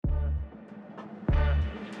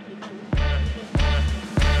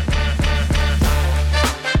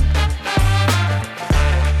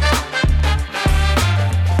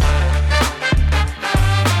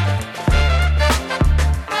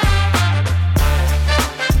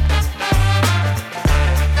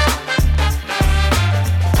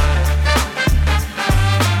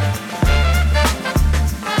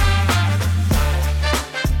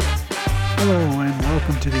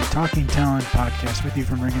podcast with you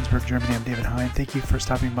from Regensburg, Germany. I'm David Hein. Thank you for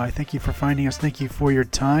stopping by. Thank you for finding us. Thank you for your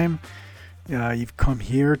time. You've come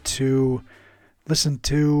here to listen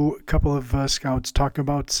to a couple of scouts talk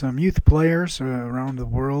about some youth players around the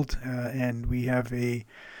world, and we have a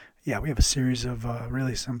series of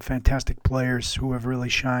really some fantastic players who have really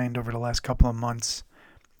shined over the last couple of months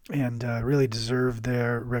and really deserve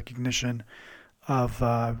their recognition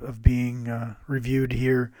of being reviewed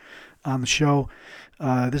here on the show.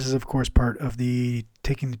 This is, of course, part of the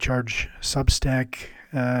Taking the Charge Substack,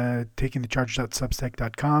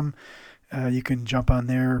 takingthecharge.substack.com. You can jump on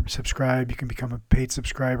there, subscribe. You can become a paid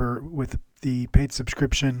subscriber. With the paid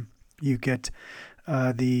subscription, you get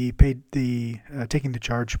the Taking the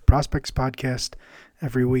Charge Prospects podcast.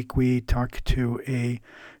 Every week we talk to a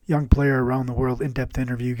young player around the world, in-depth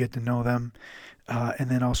interview, get to know them. And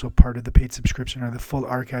then also part of the paid subscription are the full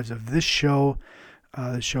archives of this show.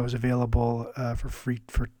 The show is available for free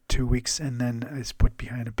for 2 weeks and then is put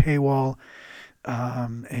behind a paywall.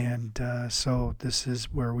 So this is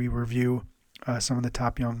where we review some of the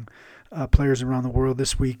top young players around the world.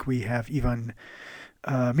 This week we have Ivan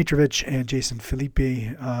Mitrovic and Jason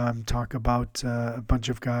Felipe talk about a bunch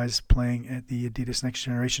of guys playing at the Adidas Next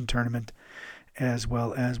Generation tournament, as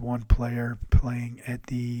well as one player playing at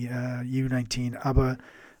the U19 ABBA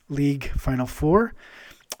League Final Four.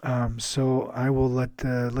 So I will let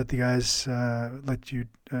the guys let you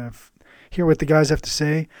hear what the guys have to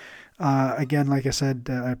say. Again, like I said,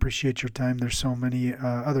 I appreciate your time. There's so many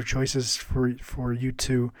other choices for you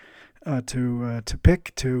to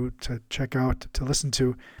pick, to check out, to listen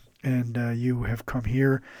to, and you have come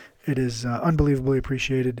here. It is unbelievably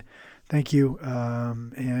appreciated. Thank you.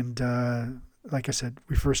 Like I said,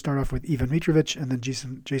 we first start off with Ivan Mitrovic and then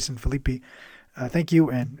Jason Felipe. Thank you,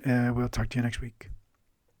 and we'll talk to you next week.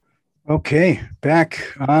 Okay,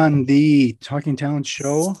 back on the Talking Talent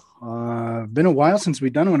show. Been a while since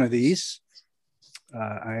we've done one of these.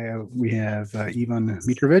 We have Ivan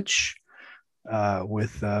Mitrovic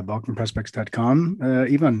with BalkanProspects.com.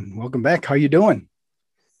 Ivan, welcome back. How you doing?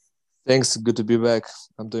 Thanks. Good to be back.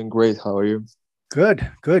 I'm doing great. How are you?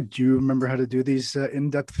 Good. Do you remember how to do these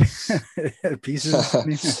in-depth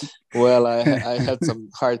pieces? Well, I had some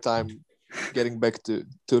hard time getting back to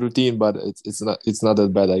routine, but it's not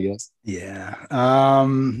that bad, I guess. Yeah.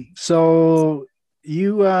 So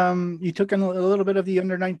you took in a little bit of the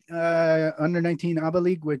under 19 ABBA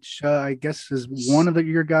League, which I guess is one of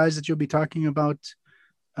your guys that you'll be talking about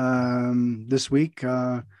this week.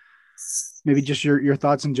 Maybe just your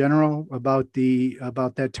thoughts in general about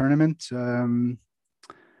that tournament.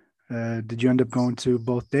 Did you end up going to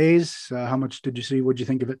both days? How much did you see? What'd you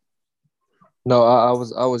think of it? No, I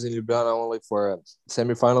was in Ljubljana only for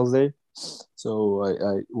semifinals day, so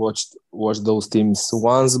I watched those teams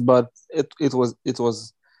once, but it was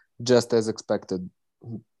just as expected.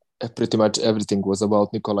 Pretty much everything was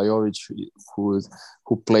about Nikola Jovic, who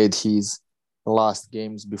played his last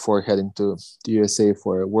games before heading to the USA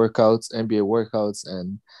for NBA workouts,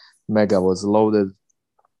 and Mega was loaded.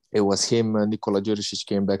 It was him. Nikola Đurišić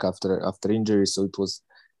came back after injury, so it was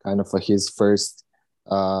kind of his first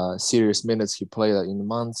serious minutes he played in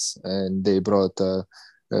months. And they brought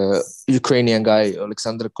Ukrainian guy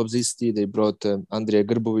Alexander Kobzisti. They brought Andrei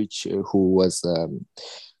Grbovic, who was the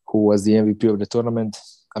MVP of the tournament.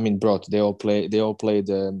 They all played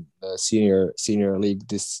the senior league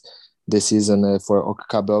this season for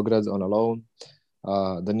OKK Beograd on a loan.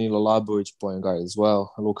 Danilo Labovic, point guard as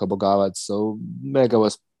well. Luka Bogavac. So Mega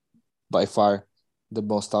was by far the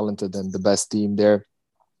most talented and the best team there.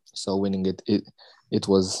 So winning it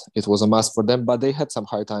was a must for them. But they had some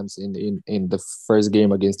hard times in the first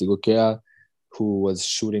game against Igokea, who was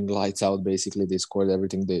shooting lights out. Basically, they scored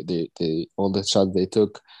everything. They all the shots they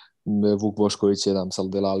took. Vuk Bošković and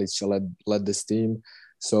Delalic led this team.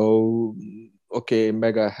 So okay,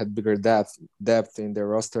 Mega had bigger depth in their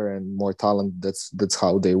roster and more talent. That's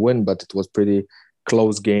how they win. But it was pretty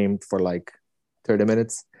close game for like 30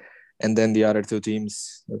 minutes. And then the other two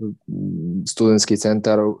teams, Studentski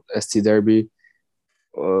Centar, SC Derby,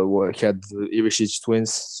 had Ivicic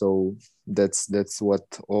twins. So that's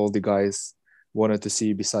what all the guys wanted to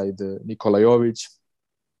see beside Nikola Jovic.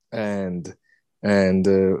 And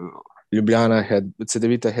Ljubljana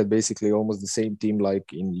Cedevita had basically almost the same team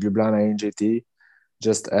like in Ljubljana NJT,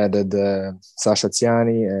 just added Sasha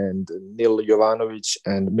Ciani and Nil Jovanovic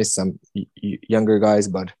and missed some younger guys,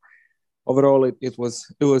 but overall it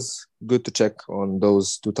was good to check on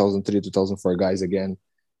those 2003-2004 guys again,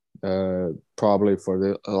 probably for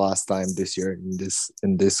the last time this year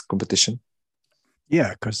in this competition.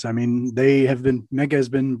 Yeah, because Mega has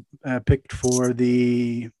been picked for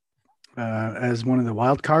the as one of the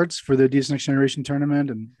wild cards for the DS Next Generation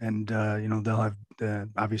tournament, and they'll have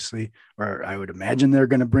obviously, or I would imagine they're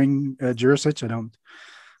going to bring Jurisic. I don't.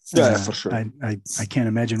 Yeah, for sure. I can't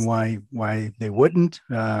imagine why they wouldn't,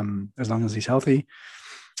 as long as he's healthy.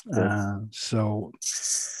 So,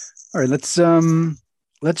 all right, let's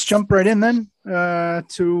jump right in then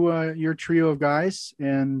to your trio of guys,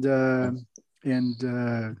 and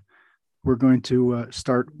we're going to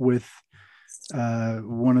start with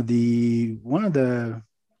one of the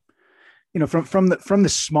from the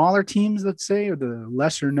smaller teams, let's say, or the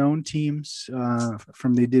lesser known teams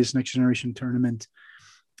from the Adidas Next Generation tournament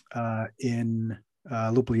in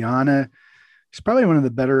Ljubljana. He's probably one of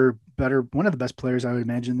the one of the best players, I would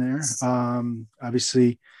imagine there.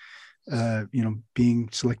 Obviously, being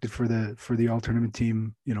selected for the all tournament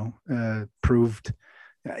team, proved,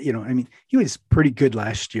 I mean, he was pretty good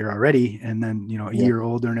last year already, and then a year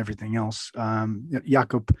older and everything else.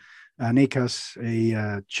 Jakub Necas,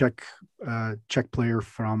 a Czech player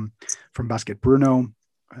from Basket Brno.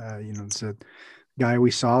 It's a guy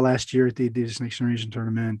we saw last year at the Adidas Next Generation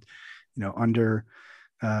tournament. Under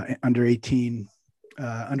 18,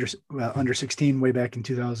 under 16, way back in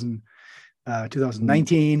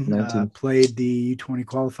 2019. Played the U20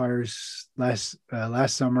 qualifiers last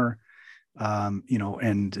summer.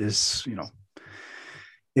 And is,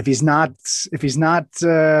 if he's not,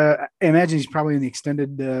 I imagine he's probably in the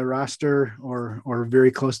extended roster or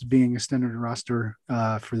very close to being extended roster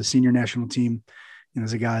for the senior national team.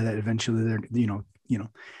 As a guy that eventually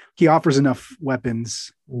he offers enough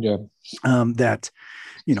weapons that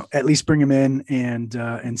at least bring him in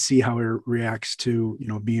and see how he reacts to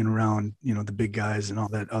being around the big guys and all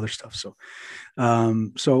that other stuff. So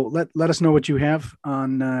let us know what you have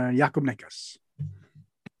on Jakub Necas.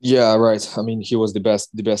 Yeah, right. I mean, he was the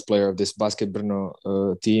best player of this Basket Brno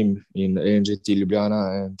team in ANGT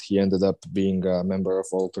Ljubljana, and he ended up being a member of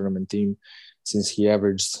all tournament team, since he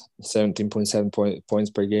averaged 17.7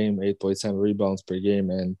 points per game, 8.7 rebounds per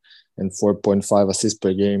game, and 4.5 assists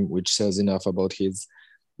per game, which says enough about his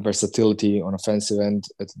versatility on offensive end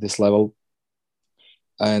at this level.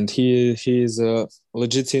 And he is a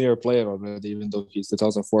legit senior player already, even though he's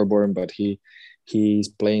 2004 born, but he's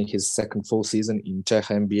playing his second full season in Czech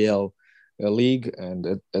NBL league,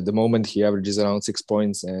 and at the moment he averages around 6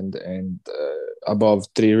 points and above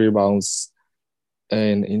 3 rebounds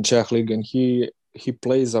in Czech league, and he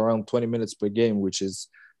plays around 20 minutes per game, which is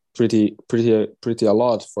pretty a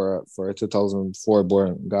lot for a 2004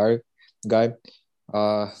 born guy.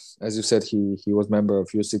 As you said, he was member of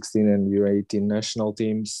U16 and U18 national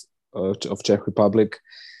teams of Czech Republic,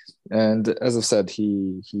 and as I've said,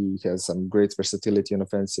 he has some great versatility on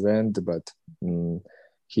offensive end, but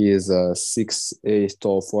he is a 6'8"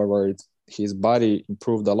 tall forward. His body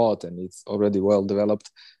improved a lot, and it's already well developed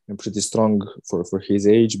and pretty strong for his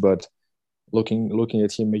age. But looking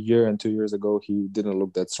at him a year and 2 years ago, he didn't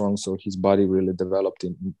look that strong. So his body really developed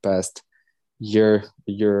in past year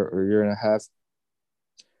and a half.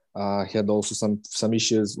 He had also some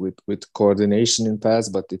issues with coordination in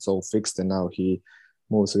past, but it's all fixed, and now he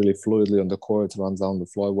moves really fluidly on the court, runs down the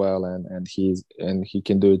floor well, and he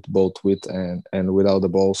can do it both with and without the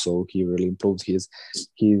ball. So he really improved his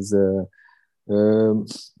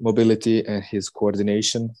mobility and his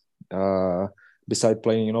coordination. Beside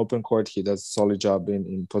playing in open court, he does a solid job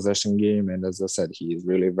in possession game, and as I said, he is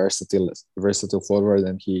really versatile forward,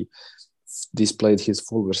 and he displayed his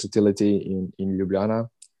full versatility in Ljubljana.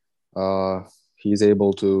 He is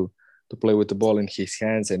able to play with the ball in his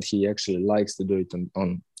hands, and he actually likes to do it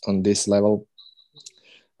on this level.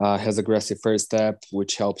 Has aggressive first step,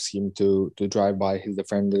 which helps him to drive by his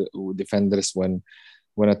defenders when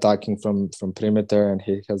attacking from perimeter, and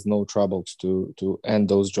he has no troubles to end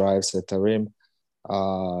those drives at the rim.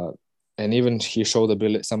 And even he showed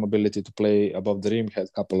some ability to play above the rim. He had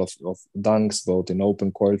a couple of dunks both in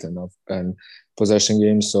open court and possession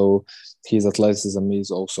games. So his athleticism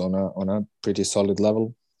is also on a pretty solid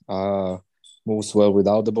level. Moves well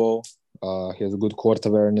without the ball. He has a good court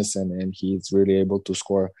awareness, and he's really able to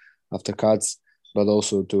score after cuts, but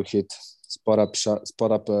also to hit spot up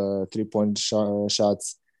 3-point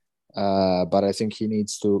shots. But I think he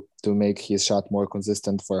needs to make his shot more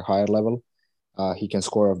consistent for a higher level. He can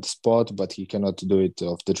score off the spot, but he cannot do it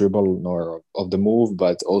off the dribble nor of the move.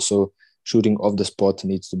 But also shooting off the spot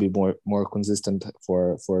needs to be more consistent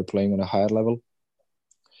for playing on a higher level.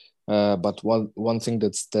 But one thing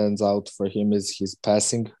that stands out for him is his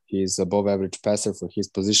passing. He's above average passer for his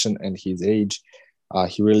position and his age.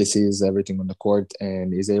 He really sees everything on the court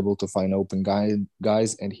and is able to find open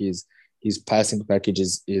guys. And his passing package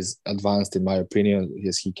is advanced, in my opinion.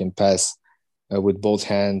 He can pass with both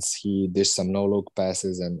hands. He dished some no-look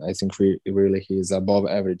passes, and I think really he's above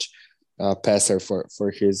average passer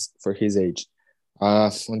for his age.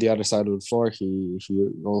 On the other side of the floor, he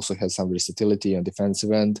also has some versatility on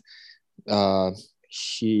defensive end. Uh,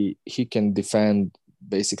 he can defend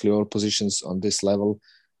basically all positions on this level,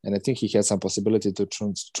 and I think he has some possibility to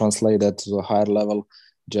translate that to a higher level.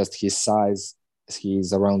 Just his size,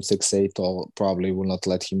 he's around 6'8", tall, probably will not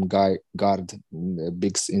let him guard the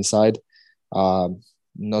bigs inside. Uh,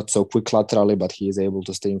 Not so quick laterally, but he is able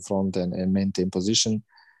to stay in front and maintain position.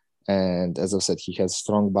 And as I said, he has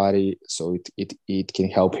strong body, so it can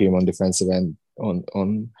help him on defensive end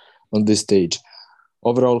on this stage.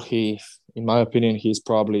 Overall, in my opinion, he's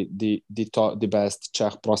probably the best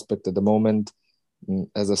Czech prospect at the moment.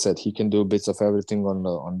 As I said, he can do bits of everything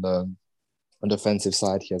on the offensive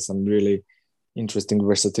side. He has some really interesting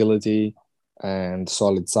versatility and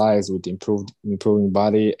solid size with improving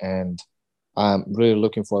body, and I'm really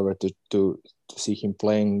looking forward to see him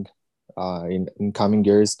playing in coming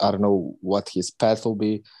years. I don't know what his path will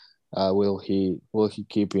be. Will he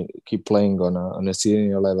keep playing on a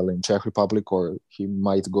senior level in Czech Republic, or he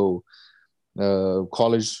might go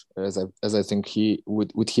college? As I think he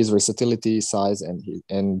with his versatility, size,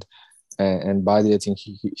 and body, I think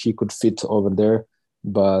he could fit over there.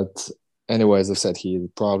 But anyway, as I said, he's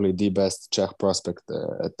probably the best Czech prospect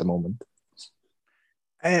at the moment.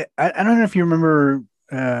 I don't know if you remember,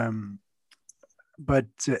 but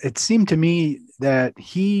it seemed to me that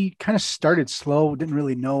he kind of started slow, didn't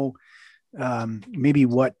really know maybe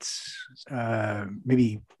what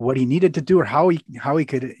he needed to do, or how he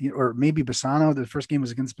could, or maybe Bassano. The first game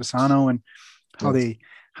was against Bassano, and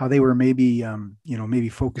how they were maybe maybe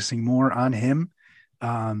focusing more on him.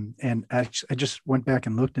 And I just went back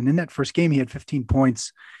and looked, and in that first game, he had 15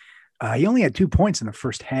 points. He only had 2 points in the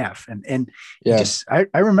first half. And I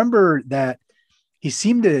remember that he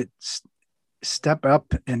seemed to step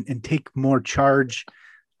up and take more charge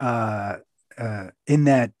in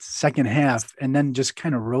that second half, and then just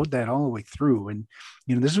kind of rode that all the way through. And,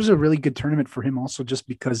 this was a really good tournament for him also, just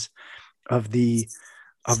because of the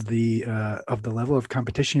level of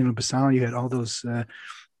competition. Bassano, you had all those,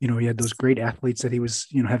 he had those great athletes that he was,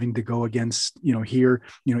 having to go against, here,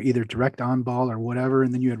 either direct on ball or whatever.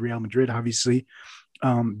 And then you had Real Madrid, obviously.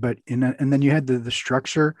 And then you had the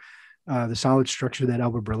structure, the solid structure that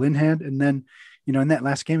Alba Berlin had. And then, in that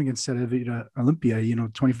last game against Olympia,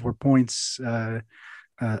 24 points,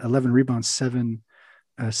 11 rebounds, seven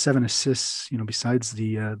assists, besides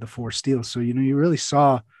the 4 steals. So, you really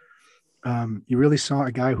saw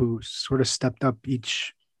a guy who sort of stepped up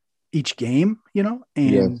each game,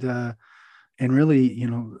 and really,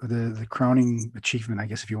 the crowning achievement, I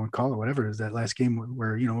guess, if you want to call it, whatever, is that last game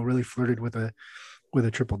where, really flirted with a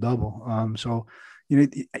triple double. So,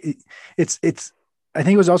 it's, I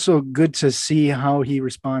think it was also good to see how he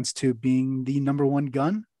responds to being the number one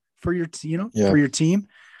gun for your, for your team.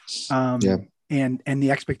 And the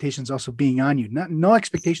expectations also being on you, no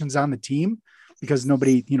expectations on the team, because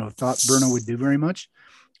nobody, thought Brno would do very much.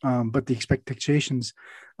 But the expectations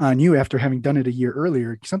on you after having done it a year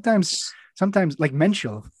earlier, sometimes like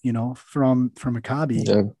Menschel, from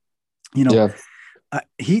Maccabi,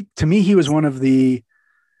 he was one of the,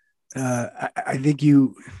 I think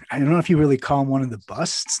I don't know if you really call him one of the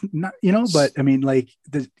busts, not, but I mean, like,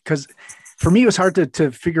 because for me, it was hard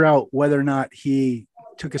to figure out whether or not he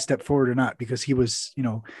took a step forward or not, because he was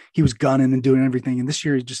gunning and doing everything. And this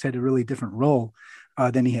year he just had a really different role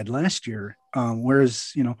than he had last year.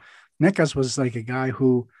 Whereas, Necas was like a guy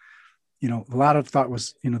who, a lot of thought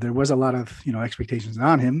was, there was a lot of, expectations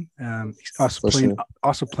on him.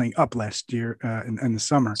 Also playing up last year in the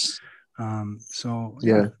summer.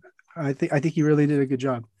 I think he really did a good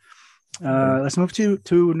job. Let's move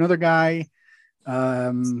to another guy.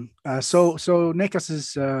 So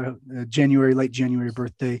Necas's late January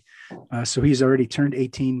birthday. So he's already turned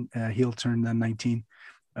 18. He'll turn then 19.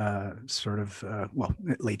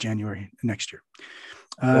 Late January next year.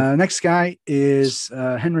 Next guy is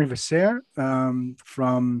Henry Veesaar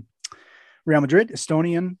from Real Madrid,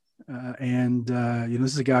 Estonian, and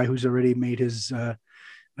this is a guy who's already made his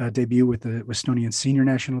debut with the Estonian senior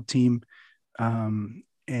national team,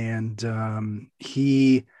 and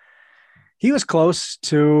he was close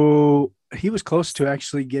to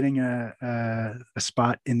actually getting a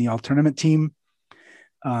spot in the all tournament team,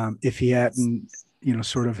 if he hadn't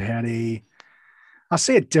sort of had I'll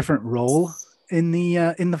say a different role in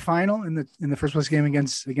the final, in the first place game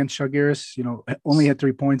against Žalgiris. Only had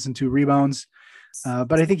 3 points and 2 rebounds,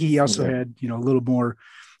 but I think he also had a little more.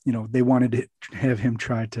 They wanted to have him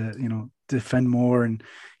try to defend more, and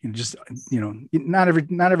just not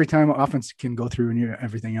every time offense can go through and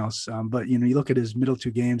everything else. But you look at his middle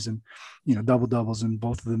two games, and double doubles in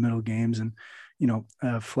both of the middle games, and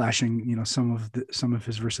flashing some of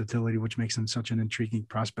his versatility, which makes him such an intriguing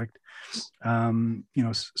prospect.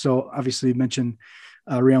 So obviously you mentioned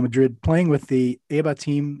Real Madrid playing with the EBA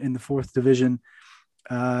team in the fourth division.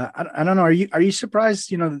 I don't know. Are you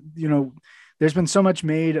surprised? There's been so much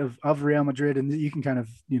made of Real Madrid, and you can kind of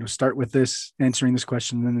start with this, answering this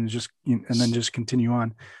question, and then just continue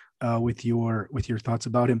on with your thoughts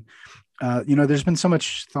about him. There's been so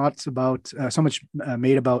much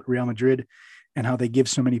made about Real Madrid and how they give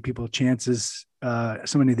so many people chances,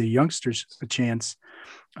 so many of the youngsters a chance.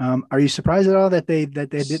 Are you surprised at all that they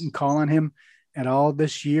didn't call on him at all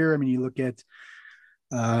this year? I mean, you look at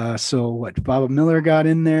Baba Miller got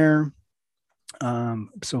in there.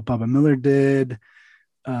 So Baba Miller did.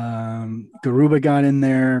 Garuba got in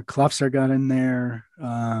there. Klopsar got in there.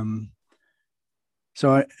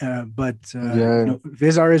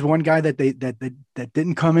 Veesaar is one guy that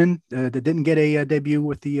didn't come in, that didn't get a debut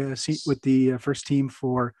with the first team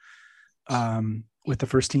for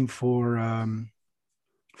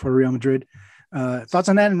Real Madrid. Thoughts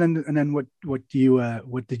on that, and then what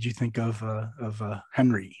did you think of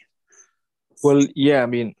Henry? Well, yeah, I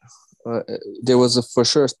mean, there was a for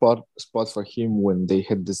sure spot for him when they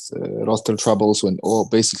had this roster troubles, when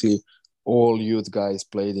basically all youth guys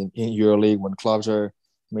played in EuroLeague, when Klopsar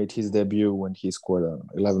made his debut, when he scored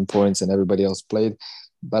 11 points and everybody else played.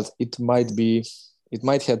 But it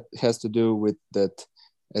has to do with that.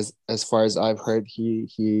 As far as I've heard,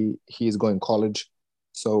 he is going college,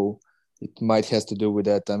 so it might has to do with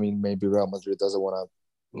that. I mean, maybe Real Madrid doesn't want to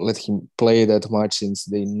let him play that much since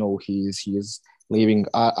they know he is leaving.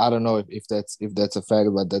 I don't know if that's a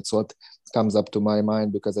fact, but that's what comes up to my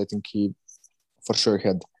mind, because I think he for sure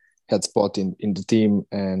had spot in the team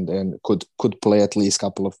and could play at least a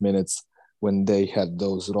couple of minutes when they had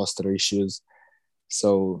those roster issues.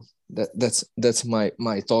 So that's my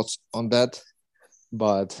thoughts on that.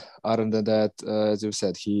 But other than that, as you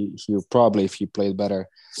said, he'll probably, if he played better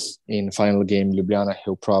in final game Ljubljana,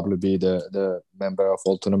 he'll probably be the member of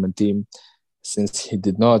all tournament team. Since he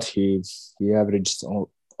did not, he averaged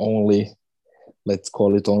only, let's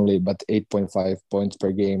call it only, but 8.5 points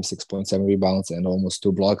per game, 6.7 rebounds, and almost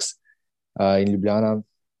 2 blocks in Ljubljana.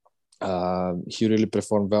 He really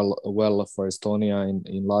performed well for Estonia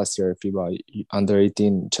in last year FIBA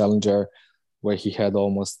under-18 Challenger, where he had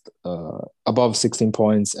almost above 16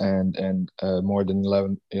 points and more than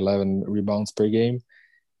 11 rebounds per game.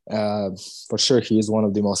 For sure, he is one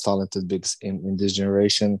of the most talented bigs in this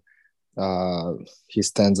generation. He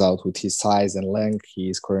stands out with his size and length. He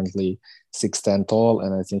is currently 6'10" tall,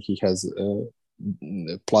 and I think he has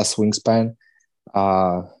plus wingspan.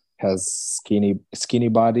 Has skinny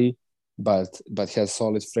body, but has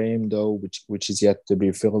solid frame though, which is yet to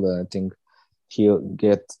be filled. And I think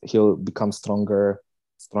he'll become stronger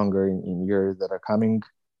in years that are coming.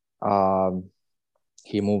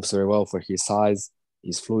 He moves very well for his size.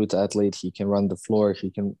 He's fluid athlete. He can run the floor.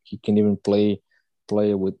 He can even play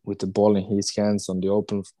with the ball in his hands on the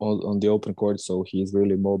open court. So he's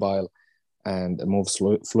really mobile and moves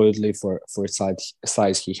fluidly for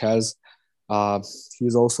size he has.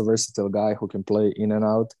 He's also a versatile guy who can play in and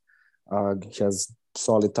out. He has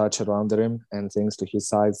solid touch around the rim, and thanks to his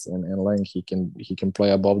size and length, he can play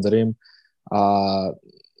above the rim.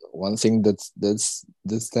 One thing that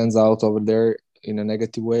stands out over there in a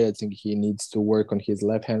negative way, I think he needs to work on his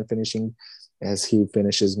left hand finishing, as he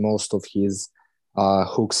finishes most of his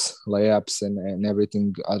hooks, layups, and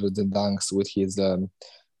everything other than dunks with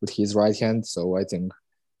his right hand. So I think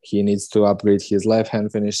he needs to upgrade his left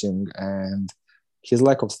hand finishing, and his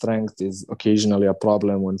lack of strength is occasionally a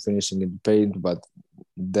problem when finishing in the paint, but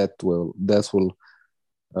that will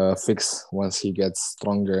fix once he gets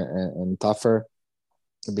stronger and tougher.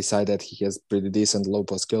 Beside that, he has pretty decent low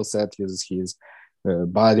post skill set, uses his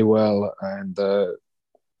body well, and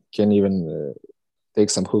can even take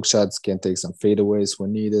some hook shots, can take some fadeaways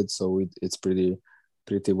when needed. So it's pretty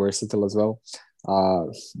versatile as well.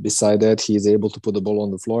 Beside that, he's able to put the ball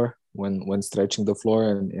on the floor when stretching the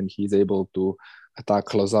floor, and he's able to attack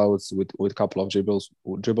closeouts with a couple of dribbles,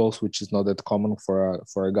 which is not that common for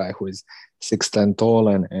a guy who is 6'10" tall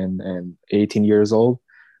and 18 years old.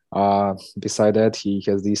 Beside that, he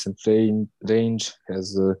has decent range,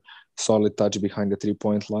 has a solid touch behind the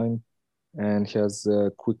 3-point line, and has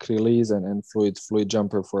a quick release and fluid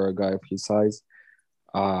jumper for a guy of his size.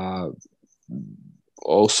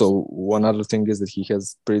 Also, one other thing is that he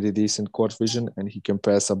has pretty decent court vision, and he can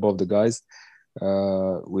pass above the guys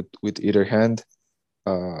with either hand.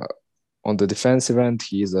 on the defensive end,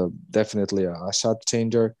 he's definitely a shot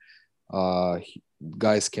changer.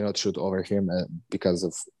 Guys cannot shoot over him because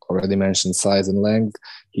of already mentioned size and length.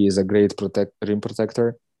 He is a great rim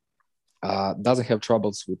protector. Doesn't have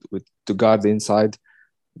troubles with to guard the inside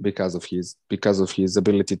because of his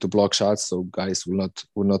ability to block shots. So guys will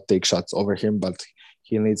not take shots over him, but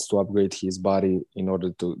he needs to upgrade his body in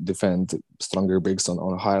order to defend stronger bigs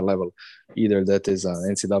on a higher level. Either that is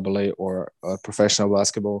NCAA or professional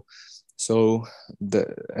basketball. So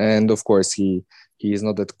and of course he is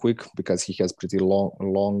not that quick because he has pretty long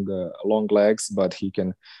legs, but he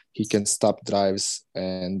can stop drives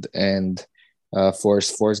and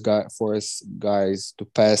force guys to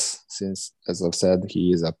pass, since, as I've said,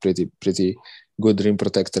 he is a pretty good rim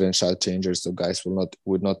protector and shot changer. So guys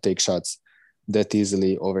would not take shots that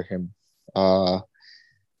easily over him. I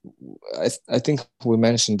think we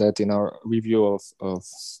mentioned that in our review of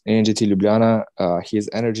NGT Ljubljana. His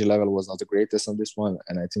energy level was not the greatest on this one,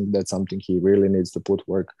 and I think that's something he really needs to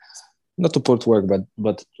not to put work,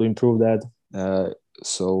 but to improve that.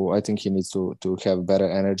 So I think he needs to have better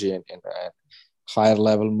energy and higher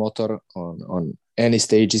level motor on any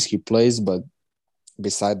stages he plays. But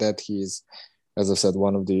beside that, he's, as I said,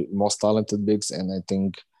 one of the most talented bigs, and I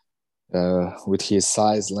think with his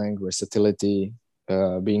size, length, versatility,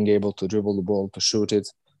 being able to dribble the ball, to shoot it,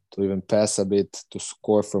 to even pass a bit, to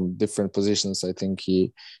score from different positions, I think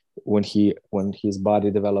when his body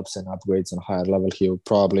develops and upgrades on a higher level, he will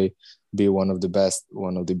probably be one of the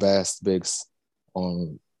best bigs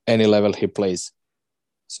on any level he plays.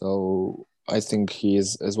 So I think he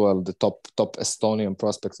is as well the top Estonian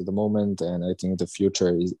prospect at the moment, and I think the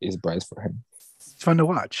future is bright for him. It's fun to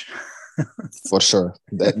watch. For sure.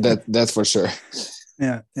 That's for sure.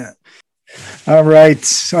 Yeah. All right.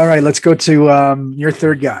 Let's go to your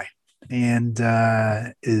third guy, and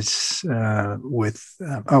is with.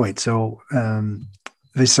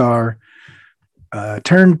 Veesaar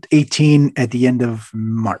turned 18 at the end of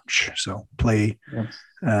March, so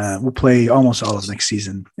we'll play almost all of next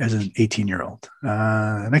season as an 18-year-old.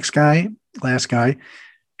 Last guy,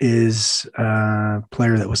 is a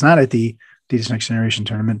player that was not at the TTC Next Generation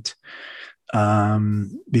tournament,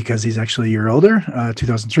 because he's actually a year older,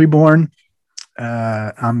 2003 born,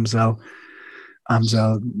 Amzal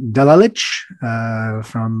Delalic,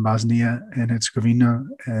 from Bosnia and Herzegovina,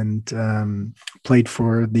 and played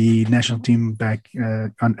for the national team back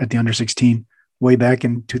at the under 16 way back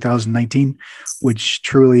in 2019, which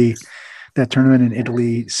truly, that tournament in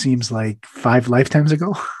Italy seems like 5 lifetimes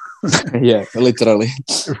ago. Yeah, literally.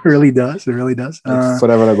 It really does.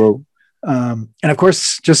 Forever ago. And of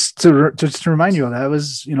course, just to remind you, that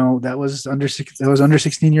was under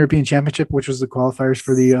 16 European Championship, which was the qualifiers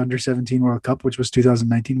for the under 17 World Cup, which was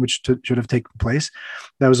 2019, which should have taken place.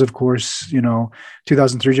 That was, of course,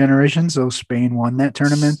 2003 generation. So Spain won that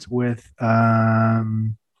tournament with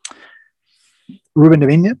Ruben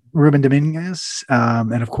Dominguez,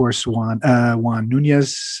 and of course Juan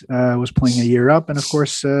Nunez was playing a year up, and of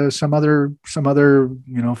course some other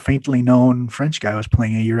faintly known French guy was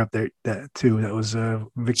playing a year up there too. That was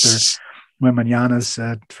Victor Wembanyama's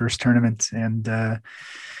first tournament, and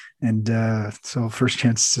so first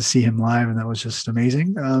chance to see him live, and that was just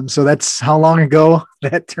amazing. So that's how long ago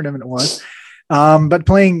that tournament was. But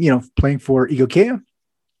playing for Igokea.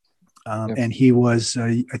 And he was,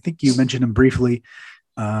 I think you mentioned him briefly,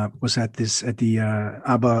 was at the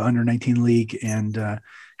ABBA Under 19 League, and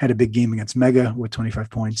had a big game against Mega with 25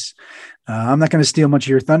 points. I'm not going to steal much of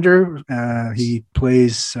your thunder. He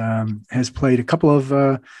has played a couple of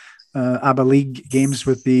ABBA League games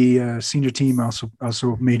with the senior team.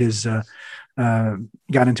 Also made his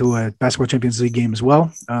got into a Basketball Champions League game as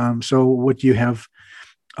well. So what do you have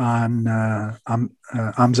on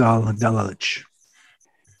Amzal Delalic?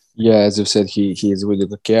 Yeah, as you said, he is with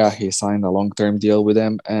Ikea. He signed a long-term deal with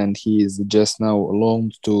them, and he is just now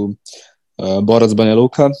loaned to Borac Banja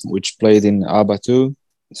Luka, which played in ABA too.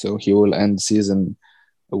 So he will end the season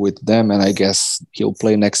with them, and I guess he'll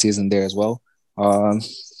play next season there as well.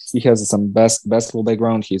 He has some basketball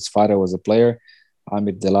background. His father was a player,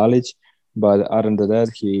 Amir Delalic, but other than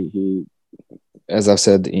that, he as I've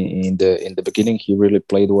said in the beginning, he really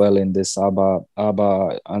played well in this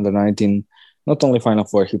ABA under 19. Not only Final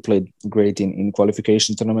Four, he played great in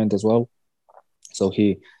qualification tournament as well. So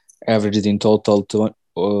he averaged in total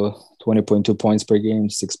 20.2 points per game,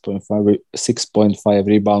 6.5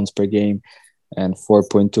 rebounds per game, and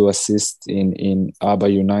 4.2 assists in ABA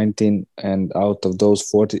U19. And out of those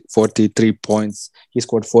 43 points, he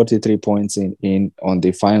scored 43 points on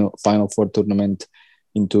the Final Four tournament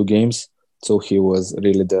in 2 games. So he was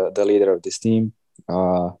really the leader of this team.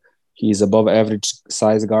 He's above average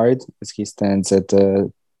size guard, as he stands at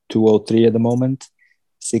 203 at the moment,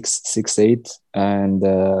 6'8", and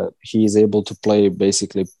he is able to play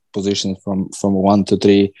basically positions from 1 to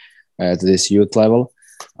 3 at this youth level.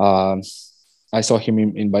 Um, I saw him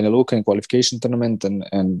in Banja in qualification tournament,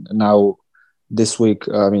 and now this week,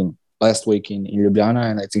 last week in Ljubljana,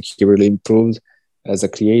 and I think he really improved as a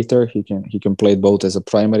creator. He can play both as a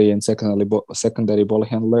primary and secondary ball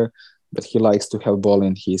handler, but he likes to have ball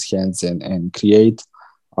in his hands and create.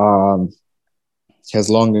 Um, has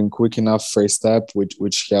long and quick enough first step,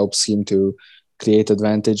 which helps him to create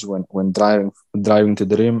advantage when driving to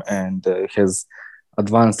the rim, and has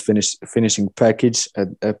advanced finishing package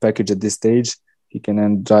at this stage. He can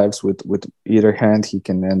end drives with either hand. He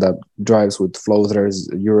can end up drives with floaters,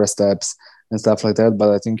 euro steps, and stuff like that.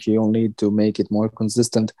 But I think he'll need to make it more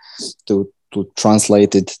consistent to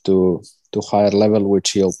translate it to higher level,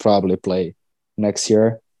 which he'll probably play next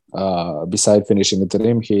year. Beside finishing at the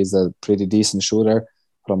rim, he is a pretty decent shooter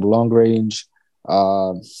from long range.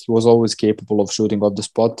 He was always capable of shooting off the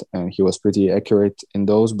spot, and he was pretty accurate in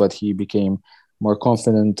those. But he became more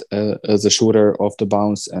confident as a shooter off the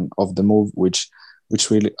bounce and off the move, which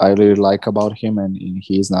I really like about him. And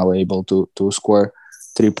he is now able to score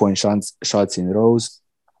 3-point shots in rows.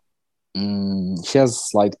 He has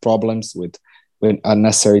slight problems with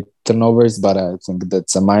unnecessary turnovers, but I think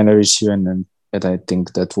that's a minor issue, and I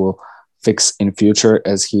think that will fix in future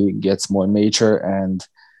as he gets more mature. And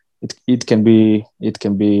it can be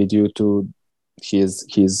due to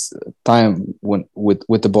his time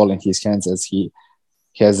with the ball in his hands, as he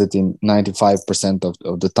has it in 95%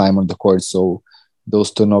 of the time on the court. So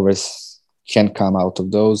those turnovers can come out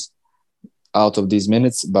of these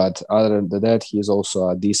minutes. But other than that, he is also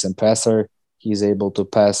a decent passer. He's able to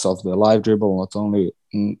pass off the live dribble, not only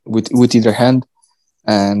with either hand,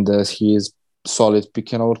 and he is solid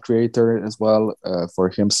pick and roll creator as well for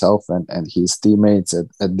himself and his teammates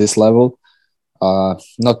at this level.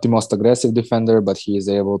 Not the most aggressive defender, but he is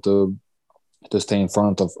able to stay in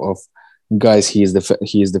front of guys he is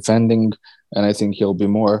defending, and I think he'll be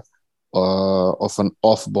more of an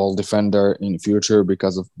off-ball defender in future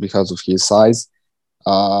because of his size.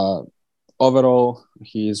 Overall,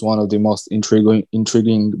 he is one of the most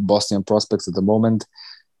intriguing Bosnian prospects at the moment.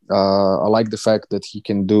 I like the fact that he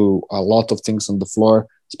can do a lot of things on the floor,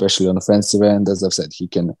 especially on offensive end. As I've said, he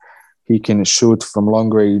can shoot from long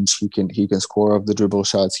range. He can score off the dribble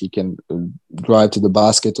shots. He can drive to the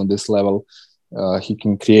basket on this level. He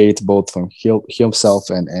can create both from himself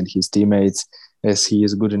and his teammates, as he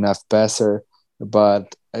is a good enough passer.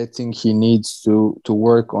 But I think he needs to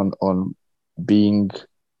work on being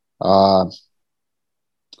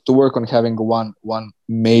to work on having one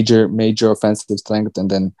major offensive strength, and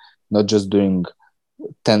then not just doing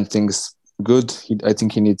 10 things good. I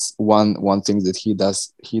think he needs one thing that he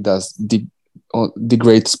does the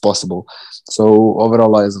greatest possible. So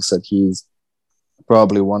overall, as I said, he's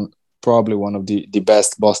probably one of the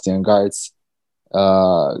best Bosnian guards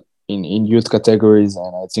in youth categories,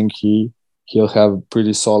 and I think he'll have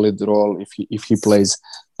pretty solid role if he plays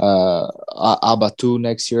ABA 2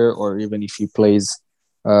 next year, or even if he plays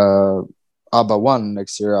ABA 1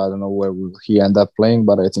 next year. I don't know where will he end up playing,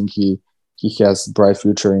 but I think he has bright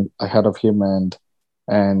future ahead of him,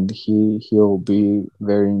 and he'll be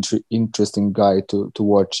very interesting guy to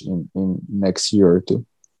watch in next year or two.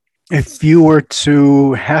 If you were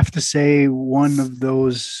to have to say one of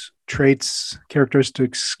those traits,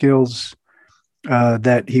 characteristics, skills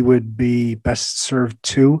that he would be best served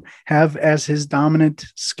to have as his dominant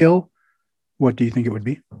skill, what do you think it would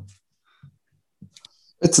be?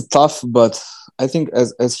 It's a tough, but I think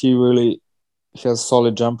as he really has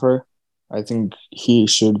solid jumper, I think he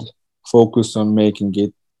should focus on making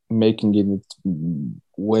it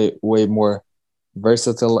way more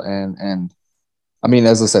versatile and I mean,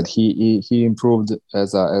 as I said, he improved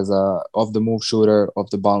as a off the move shooter,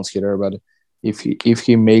 off the bounce hitter. But if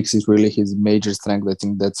he makes it really his major strength, I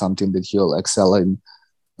think that's something that he'll excel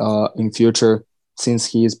in future. Since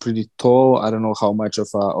he is pretty tall, I don't know how much of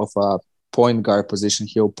a point guard position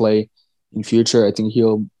he'll play in future. I think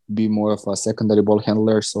he'll be more of a secondary ball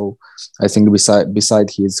handler. So I think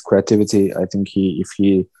beside his creativity, I think if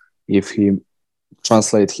he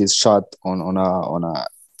translate his shot on a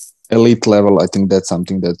elite level, I think that's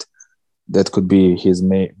something that could be his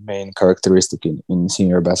main characteristic in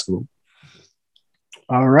senior basketball.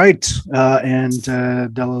 All right. And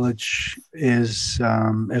Delalic is,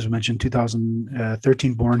 as we mentioned,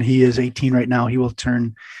 2013 born. He is 18 right now. He will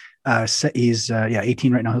turn, he's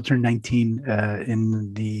 18 right now. He'll turn 19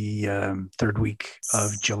 in the third week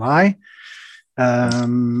of July.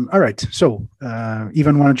 All right. So,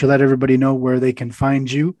 Ivan, why don't you let everybody know where they can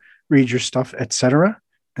find you, read your stuff, etc.,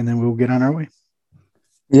 and then we'll get on our way.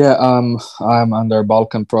 Yeah, I'm under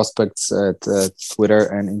Balkan Prospects at Twitter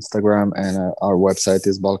and Instagram, and our website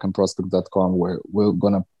is balkanprospect.com, where we're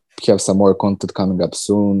gonna have some more content coming up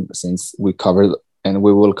soon, since we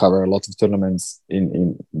will cover a lot of tournaments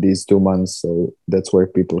in these 2 months. So that's where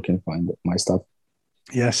people can find my stuff.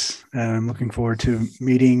 Yes, I'm looking forward to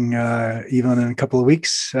meeting Ivan in a couple of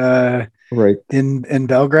weeks. Right. In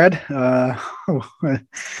Belgrade,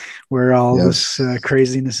 where all Yes. this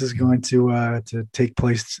craziness is going to take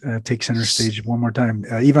place, take center stage one more time.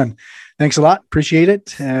 Ivan, thanks a lot. Appreciate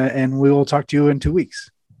it. And we will talk to you in 2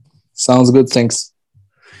 weeks. Sounds good. Thanks.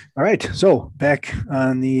 All right. So back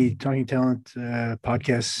on the Talking Talent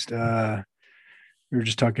podcast, we were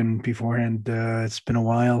just talking beforehand. It's been a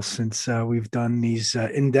while since we've done these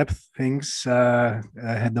in-depth things. I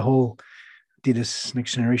had the whole Adidas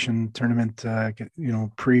Next Generation tournament,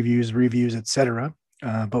 previews, reviews, etc.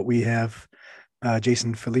 But we have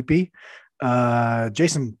Jason Filippi.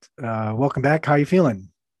 Jason, welcome back. How are you feeling?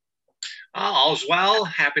 All's well.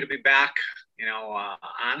 Happy to be back.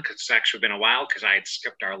 On because it's actually been a while because I had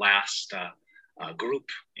skipped our last group,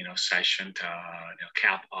 session to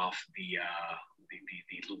cap off the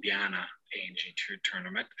Ljubljana ANG2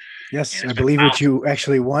 tournament. Yes, I believe which you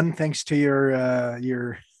actually won thanks to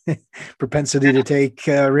your propensity to take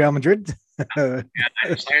Real Madrid. Like I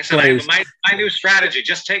said, I have my new strategy: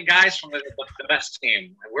 just take guys from the best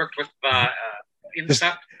team. I worked with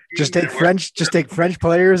just take French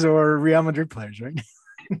players or Real Madrid players, right?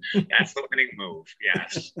 That's the winning move.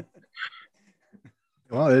 Yes.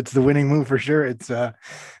 Well, it's the winning move for sure. It's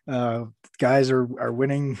guys are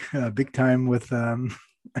winning big time with.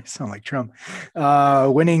 I sound like Trump.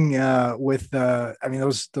 Winning with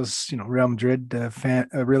those Real Madrid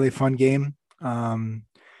a really fun game. And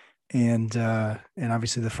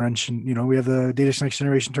obviously the French, and we have the Adidas Next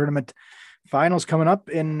Generation tournament finals coming up,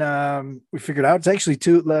 and we figured out it's actually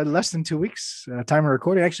less than 2 weeks time of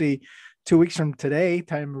recording. Actually, 2 weeks from today,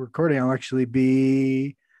 time of recording, I'll actually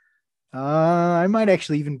be. I might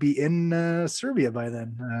actually even be in Serbia by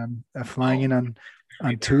then. Flying in on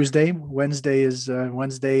Tuesday. Wednesday is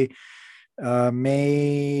Wednesday,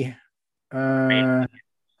 May. Wednesday,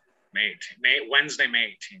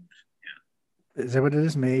 May 18th. Yeah. Is that what it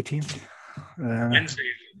is? May 18th. Wednesday,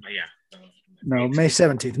 yeah. No, May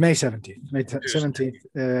 17th. May 17th. May 17th.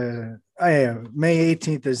 May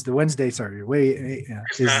 18th is the Wednesday. Sorry,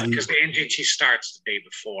 because the NGT starts the day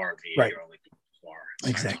before the early before.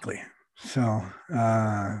 Exactly. So,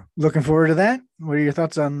 looking forward to that. What are your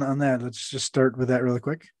thoughts on that? Let's just start with that really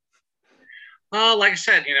quick. Like I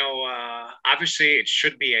said, obviously it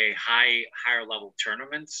should be a higher level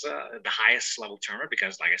tournament, the highest level tournament,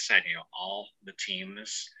 because like I said, all the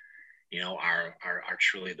teams, are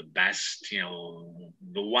truly the best. The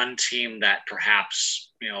one team that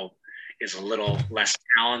perhaps, is a little less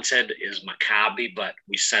talented is Maccabi, but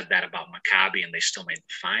we said that about Maccabi and they still made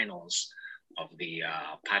the finals of the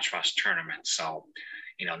Patras tournament. So,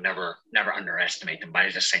 never underestimate them. But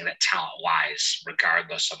I'm just saying that talent-wise,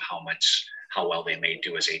 regardless of how well they may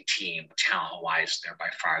do as a team, talent-wise, they're by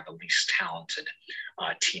far the least talented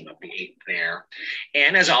team of the 8 there.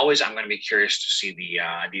 And as always, I'm going to be curious to see the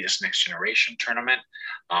Adidas Next Generation tournament,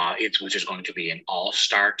 which is going to be an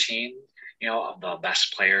all-star team, of the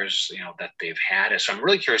best players, that they've had. So I'm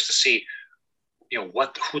really curious to see,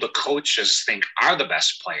 who the coaches think are the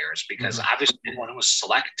best players, because obviously anyone who was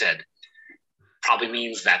selected probably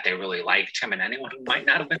means that they really liked him, and anyone who might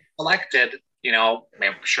not have been selected,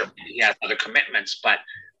 I'm sure he has other commitments, but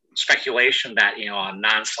speculation that, a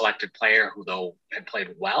non-selected player who though had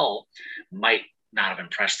played well might not have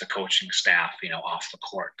impressed the coaching staff, off the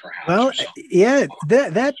court, perhaps. Well, yeah,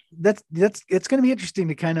 that's it's going to be interesting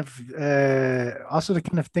to kind of also to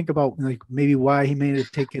kind of think about like maybe why he may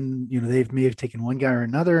have taken, they may have taken one guy or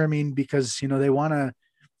another. I mean, because they want to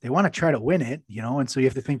try to win it, and so you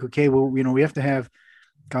have to think, okay, well, we have to have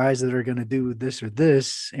guys that are going to do this or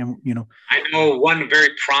this, and I know one very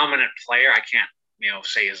prominent player. I can't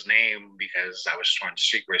say his name because I was sworn to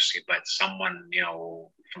secrecy, but someone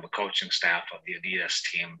from the coaching staff of the Adidas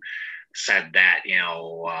team said that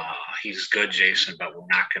he's good, Jason, but we're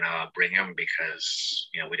not going to bring him because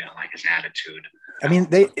we didn't like his attitude. I mean,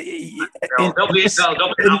 they'll be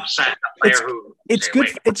upset.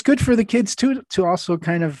 It's good for the kids too to also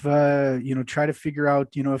kind of try to figure out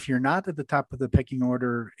if you're not at the top of the pecking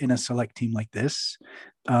order in a select team like this,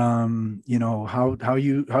 how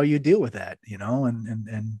you deal with that,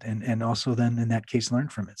 and also then in that case learn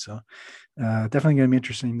from it. So definitely going to be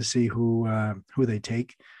interesting to see who they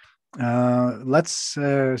take. Let's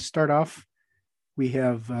start off. We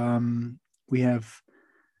have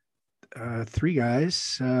three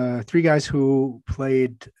guys who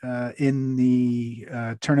played in the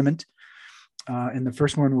tournament. And the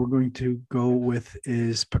first one we're going to go with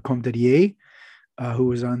is Pacom Dadiet, who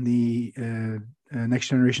was on the Next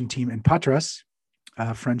Generation team in Patras,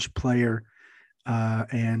 a French player,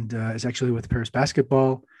 and is actually with Paris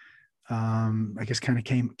Basketball. I guess kind of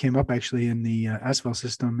came up actually in the ASVAL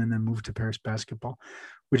system and then moved to Paris Basketball,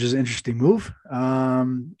 which is an interesting move.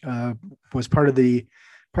 Was part of the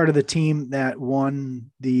team that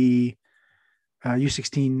won the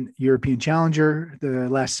U16 European Challenger the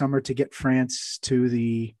last summer to get France to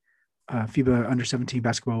the FIBA Under 17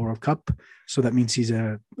 Basketball World Cup. So that means he's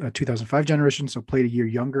a 2005 generation, so played a year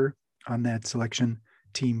younger on that selection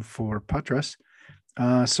team for Patras.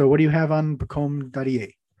 So what do you have on Pacom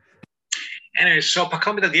Dadiet? Anyway, so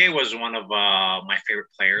Pacom Dadiet was one of my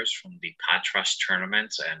favorite players from the Patras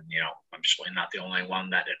tournament, and I'm certainly not the only one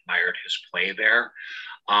that admired his play there.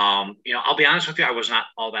 I'll be honest with you, I was not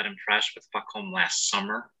all that impressed with Pacom last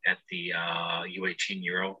summer at the U18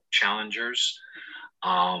 Euro Challengers.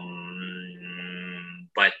 But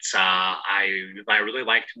I really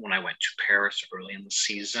liked him when I went to Paris early in the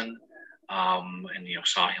season, and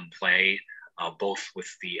saw him play both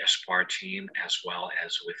with the Espoir team as well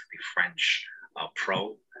as with the French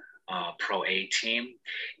Pro A team.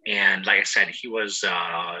 And like I said, he was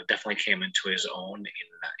definitely came into his own in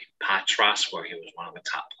Patras, where he was one of the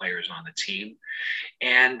top players on the team.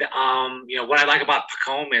 And what I like about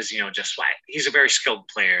Pacom is just like he's a very skilled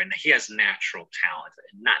player and he has natural talent,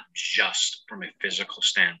 not just from a physical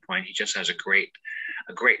standpoint. He just has a great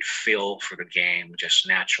feel for the game, just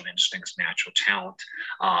natural instincts, natural talent.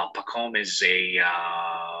 Pacom is a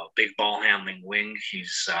big ball handling wing.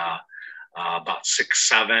 He's about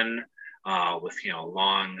 6'7", with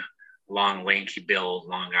long, lanky build,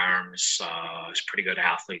 long arms. He's a pretty good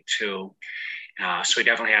athlete too. So he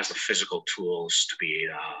definitely has the physical tools to be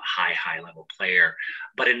a high level player.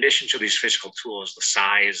 But in addition to these physical tools, the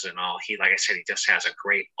size and all, like I said, he just has a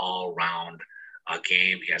great all round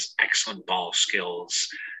game. He has excellent ball skills.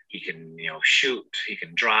 He can, shoot. He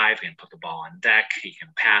can drive. He can put the ball on deck. He can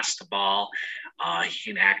pass the ball.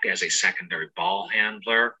 He can act as a secondary ball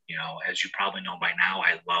handler. As you probably know by now,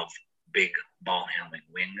 I love big ball handling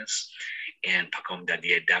wings, and Pacom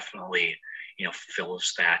Dadiet definitely,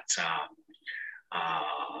 fills that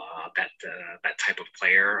type of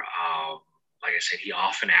player. Like I said, he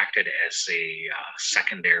often acted as a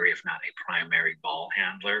secondary, if not a primary ball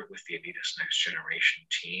handler with the Adidas Next Generation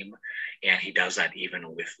team. And he does that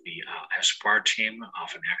even with the Espoir team,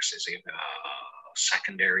 often acts as a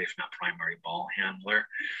secondary, if not primary ball handler.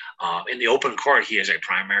 In the open court, he is a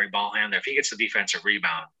primary ball handler. If he gets the defensive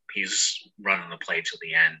rebound, he's running the play to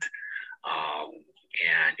the end.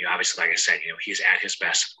 And obviously, like I said, he's at his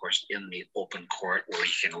best, of course, in the open court where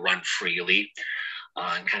he can run freely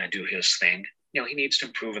and kind of do his thing. He needs to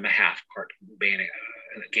improve in the half court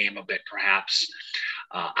game a bit, perhaps.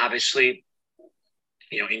 Obviously,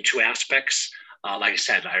 in two aspects. Like I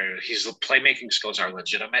said, his playmaking skills are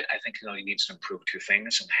legitimate. I think he needs to improve two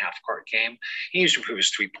things in the half court game. He needs to improve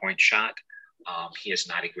his 3-point shot. He is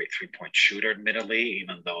not a great 3-point shooter, admittedly,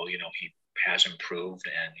 even though he has improved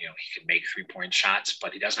and he can make 3-point shots,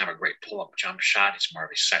 but he doesn't have a great pull-up jump shot. He's more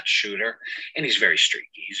of a set shooter, and he's very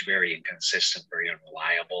streaky. He's very inconsistent, very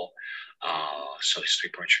unreliable. So his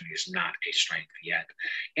 3-point shooting is not a strength yet.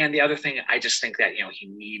 And the other thing, I just think that he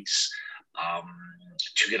needs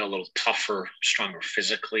to get a little tougher, stronger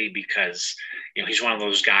physically, because he's one of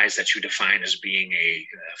those guys that you define as being a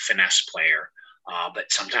finesse player,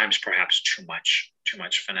 but sometimes perhaps too much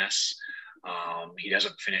finesse. He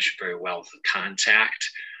doesn't finish very well with contact,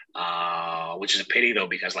 which is a pity, though,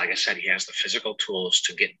 because, like I said, he has the physical tools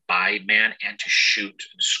to get by man and to shoot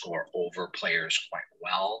and score over players quite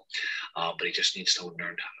well. But he just needs to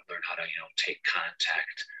learn how to take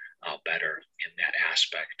contact better in that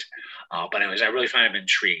aspect. But anyways, I really find him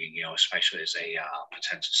intriguing, especially as a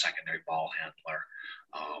potential secondary ball handler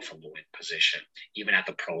from the wing position. Even at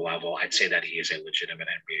the pro level, I'd say that he is a legitimate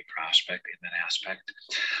NBA prospect in that aspect.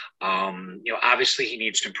 Obviously he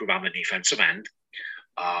needs to improve on the defensive end.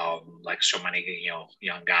 Like so many,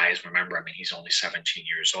 young guys, remember, he's only 17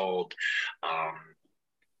 years old.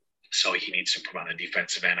 So he needs to improve on the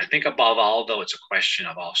defensive end. I think above all, though, it's a question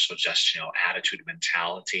of also just, attitude,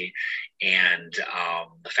 mentality, and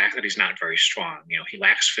the fact that he's not very strong. He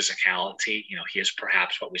lacks physicality. He is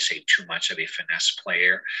perhaps what we say too much of a finesse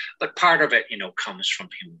player. But part of it, comes from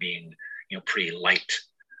him being, pretty light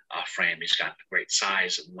frame. He's got great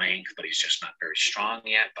size and length, but he's just not very strong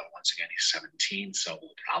yet. But once again, he's 17, so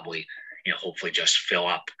we'll probably, hopefully just fill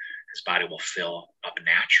up. His body will fill up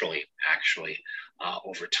naturally, actually,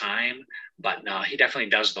 over time. But he definitely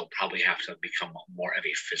does, though, probably have to become more of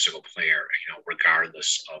a physical player,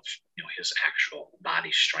 regardless of, his actual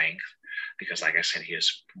body strength. Because, like I said, he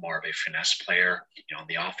is more of a finesse player, on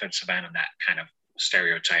the offensive end, and that kind of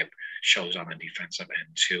stereotype shows on the defensive end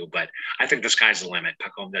too. But I think the sky's the limit.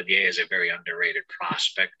 Pacom Dadiet is a very underrated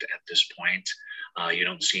prospect at this point. You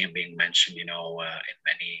don't see him being mentioned, in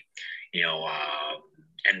many,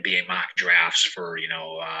 NBA mock drafts for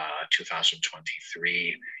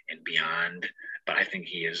 2023 and beyond. But I think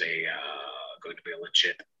he is going to be a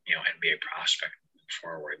legit NBA prospect moving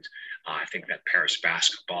forward. I think that Paris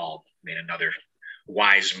basketball made another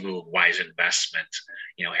wise move, wise investment.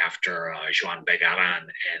 After Joan Begaran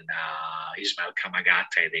and Ismail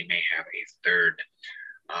Kamagate, they may have a third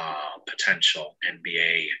potential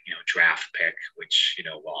NBA draft pick, which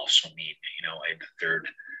will also mean a third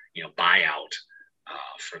buyout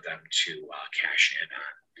for them to cash in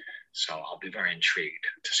on. So I'll be very intrigued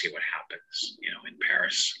to see what happens in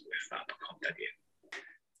Paris with Pacom Dadiet.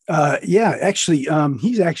 Yeah, actually,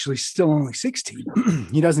 he's actually still only 16.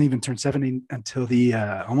 He doesn't even turn 17 until the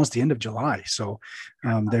almost the end of July. So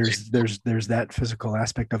there's that physical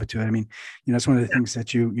aspect of it too. I mean, it's one of the things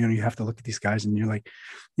that you have to look at these guys and you're like,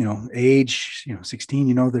 age,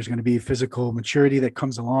 16, there's going to be physical maturity that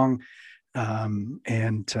comes along,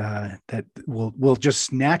 and that will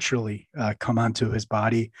just naturally come onto his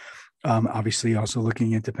body. Obviously also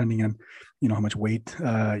looking at, depending on, how much weight,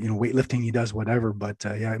 weightlifting he does, whatever. But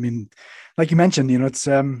yeah, I mean, like you mentioned, it's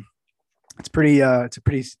a pretty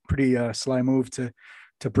sly move to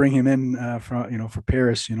bring him in for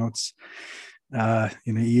Paris.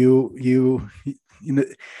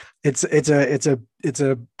 It's it's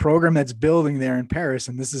a program that's building there in Paris,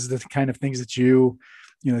 and this is the kind of things that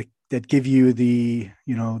that give you the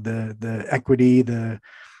the equity,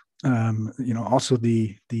 also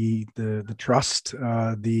the trust,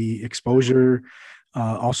 the exposure,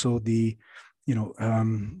 also the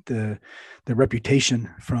reputation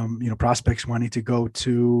from prospects wanting to go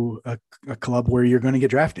to a club where you're going to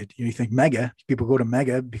get drafted. You think mega, people go to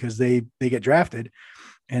mega because they get drafted,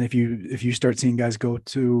 and if you start seeing guys go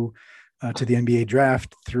to the NBA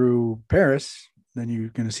draft through Paris, then you're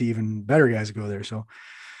going to see even better guys go there. So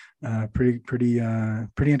pretty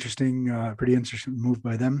interesting move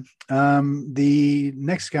by them. The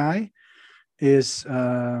next guy is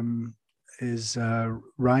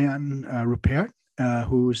Ryan Rupert,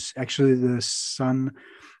 who's actually the son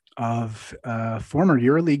of former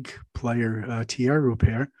EuroLeague player Thierry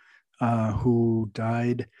Rupert, who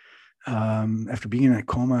died after being in a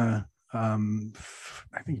coma. I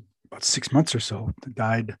think about 6 months or so.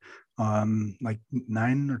 Died like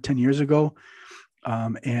 9 or 10 years ago.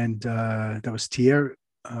 And that was Thierry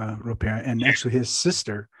Rupert, and actually his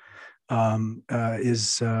sister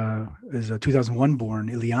is a 2001 born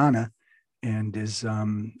Ileana, and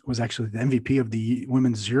was actually the MVP of the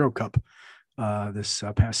Women's Euro Cup this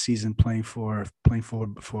past season, playing for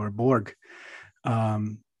Borg.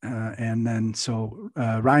 And then so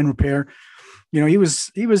Ryan Rupert, he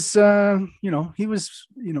was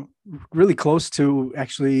really close to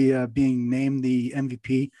actually being named the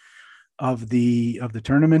MVP of the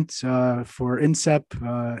tournament for INSEP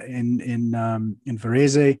in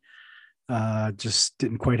Varese. Just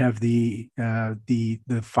didn't quite have the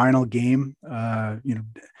final game.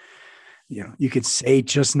 You could say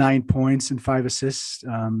just 9 points and 5 assists,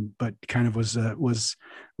 but kind of was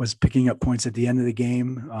picking up points at the end of the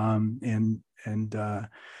game.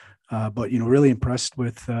 But really impressed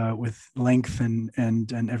with length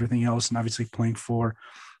and everything else, and obviously playing for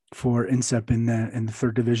INSEP in the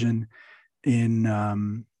third division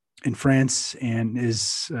in France, and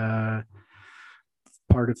is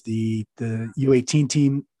part of the U18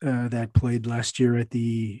 team that played last year at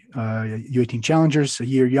the U18 Challengers, a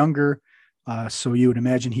year younger. So you would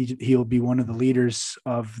imagine he'll be one of the leaders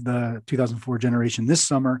of the 2004 generation this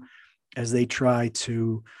summer as they try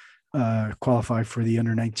to qualify for the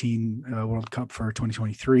Under-19 World Cup for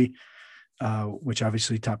 2023. Which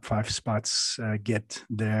obviously top 5 spots get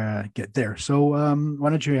there. So why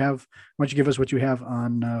don't you give us what you have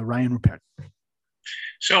on Ryan Rupert?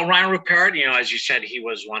 So Ryan Rupert, as you said, he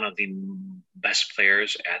was one of the best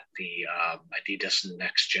players at the Adidas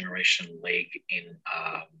Next Generation League in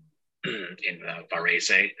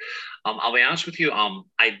Varese. I'll be honest with you, I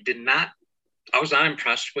was not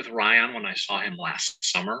impressed with Ryan when I saw him last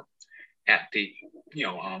summer. at the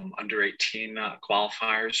under 18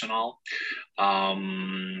 qualifiers and all.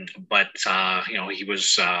 But he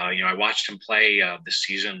was I watched him play this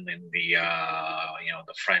season in the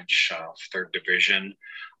French third division,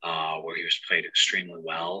 where he was played extremely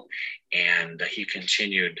well, and he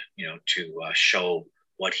continued to show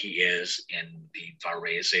what he is in the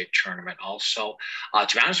Varese tournament also.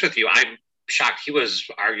 To be honest with you, I'm shocked. He was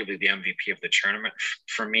arguably the MVP of the tournament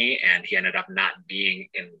for me, and he ended up not being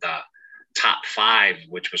in the top 5,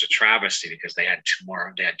 which was a travesty because they had two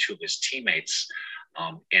of his teammates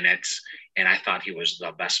in it. And I thought he was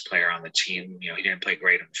the best player on the team. He didn't play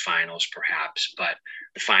great in the finals, perhaps, but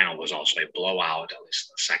the final was also a blowout, at least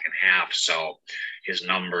in the second half. So his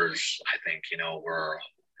numbers, I think, were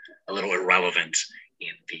a little irrelevant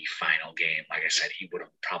in the final game. Like I said, he would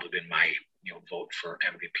have probably been my vote for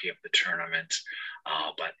MVP of the tournament.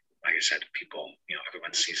 But like I said, people,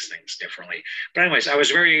 everyone sees things differently. But anyways, I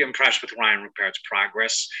was very impressed with Ryan Rupert's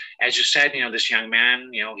progress. As you said, this young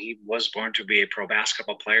man, he was born to be a pro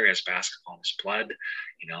basketball player. He has basketball in his blood.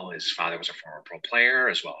 His father was a former pro player,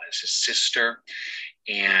 as well as his sister.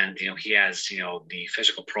 And, he has, the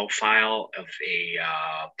physical profile of a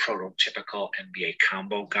prototypical NBA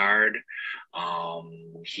combo guard.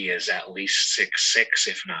 He is at least 6'6",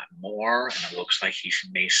 if not more. And it looks like he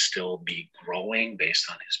may still be growing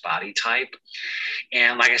based on his body type.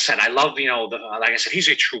 And like I said, I love, like I said, he's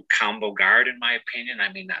a true combo guard, in my opinion.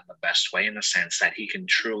 I mean that in the best way, in the sense that he can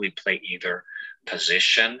truly play either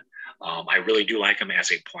position. I really do like him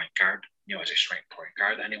as a point guard. As a straight point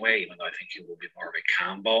guard anyway, even though I think he will be more of a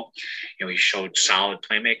combo. He showed solid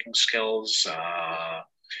playmaking skills.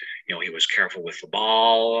 He was careful with the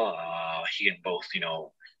ball. He can both,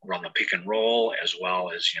 run the pick and roll, as well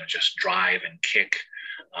as, just drive and kick,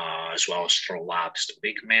 as well as throw lobs to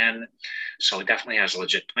big men. So he definitely has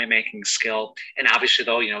legit playmaking skill. And obviously,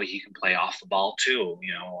 though, he can play off the ball too.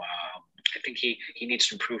 I think he needs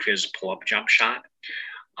to improve his pull-up jump shot.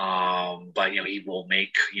 But he will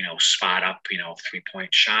make spot up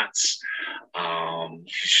 3-point shots.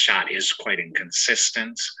 His shot is quite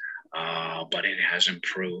inconsistent, but it has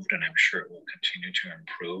improved, and I'm sure it will continue to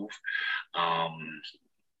improve.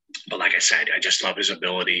 But like I said, I just love his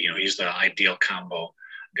ability. He's the ideal combo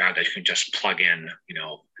guy that you can just plug in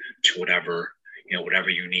to whatever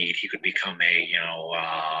you need. He could become a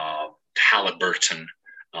Halliburton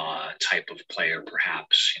type of player,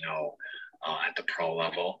 perhaps. At the pro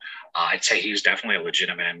level. I'd say he's definitely a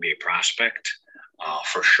legitimate NBA prospect,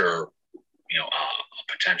 for sure.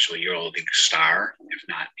 A potential EuroLeague star, if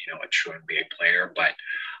not, a true NBA player. But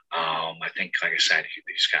I think, like I said,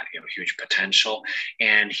 he's got huge potential,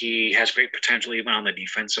 and he has great potential even on the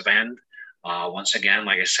defensive end. Once again,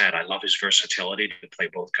 like I said, I love his versatility to play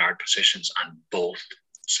both guard positions on both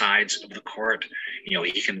sides of the court.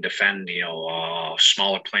 He can defend,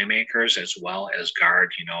 smaller playmakers as well as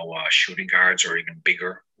guard, shooting guards or even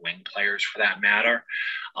bigger wing players for that matter.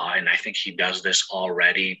 And I think he does this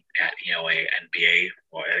already at, a NBA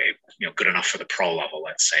or good enough for the pro level,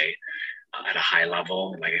 let's say, at a high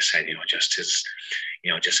level. Like I said, just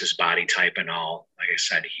his body type and all. Like I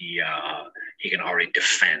said, he can already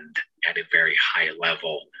defend at a very high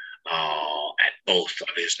level at both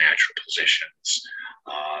of his natural positions.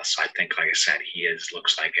 So I think, like I said, he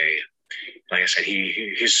looks like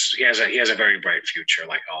he has a very bright future,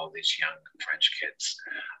 like all of these young French kids.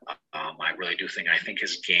 I really do think. I think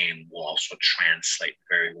his game will also translate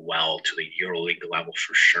very well to the EuroLeague level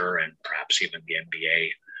for sure, and perhaps even the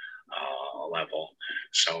NBA level.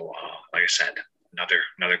 So, like I said,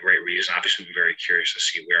 another great reason. Obviously, we're very curious to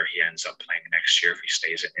see where he ends up playing next year, if he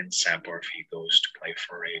stays at INSEP or if he goes to play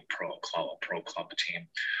for a pro club team,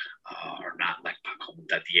 or not, like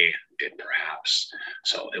Dadiet did perhaps.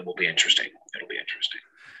 So it will be interesting. It'll be interesting.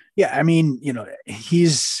 Yeah, I mean,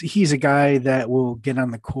 he's a guy that will get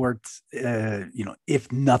on the court,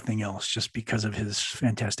 if nothing else, just because of his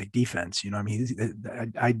fantastic defense. I mean,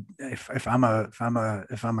 if I'm a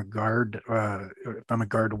guard, or if I'm a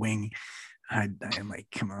guard wing, I'm like,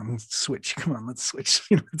 come on, let's switch.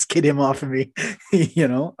 Let's get him off of me,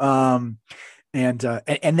 and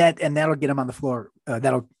that'll get him on the floor.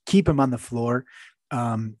 That'll keep him on the floor.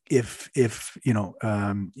 If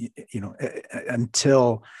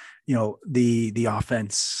until the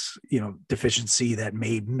offense deficiency that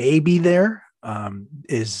may be there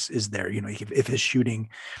is there. If his shooting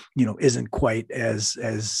isn't quite as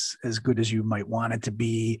good as you might want it to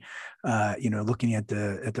be, looking at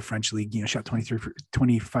the French league, shot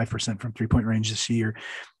 25% from 3-point range this year,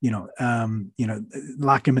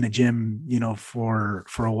 lock him in a gym for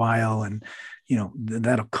a while, and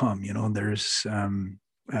that'll come. There's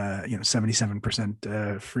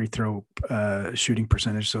 77% free throw shooting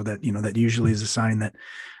percentage. So that, that usually is a sign that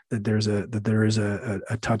there is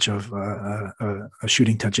a touch of a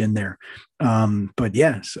shooting touch in there. But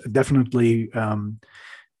yes, definitely.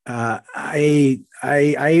 I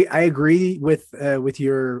agree with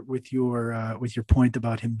your point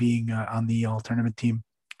about him being on the all tournament team.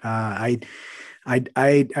 I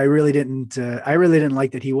really didn't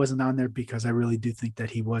like that he wasn't on there, because I really do think that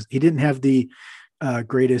he didn't have the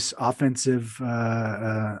greatest offensive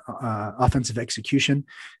execution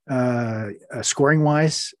scoring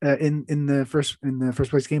wise in the first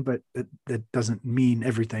place game, but that doesn't mean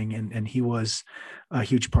everything, and he was a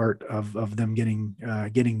huge part of them getting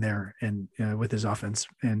there, and with his offense.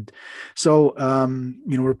 And so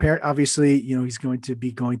Rupert, obviously, he's going to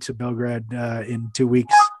be going to Belgrade in 2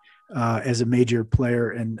 weeks as a major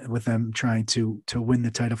player, and with them trying to win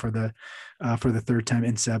the title for the third time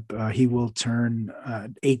in SEP. He will turn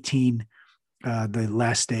 18 the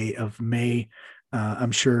last day of May.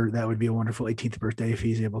 I'm sure that would be a wonderful 18th birthday if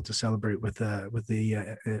he's able to celebrate with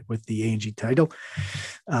the ANG title.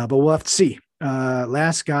 But we'll have to see.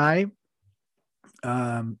 Last guy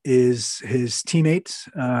is his teammate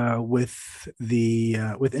with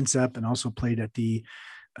INSEP, and also played at the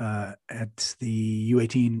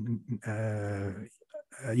U18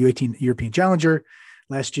 European Challenger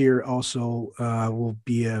last year. Also will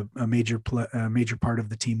be a major part of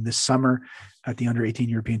the team this summer at the Under-18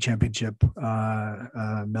 European Championship.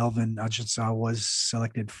 Melvin Ajinca was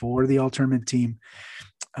selected for the all tournament team.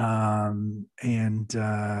 So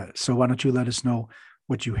why don't you let us know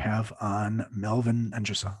what you have on Melvin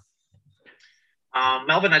Ajinca?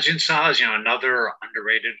 Melvin Ajinca is, another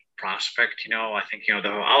underrated prospect. I think, a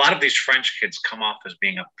lot of these French kids come off as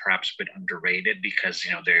being perhaps a bit underrated because,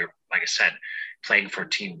 they're, like I said, playing for a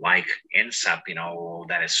team like INSEP,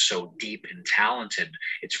 that is so deep and talented.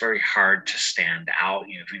 It's very hard to stand out.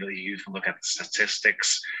 If you even look at the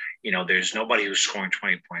statistics, there's nobody who's scoring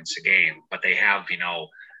 20 points a game, but they have,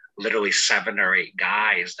 literally 7 or 8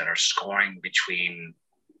 guys that are scoring between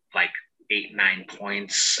like 8-9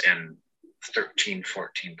 points and 13,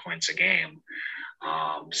 14 points a game.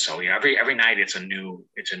 So every night it's a new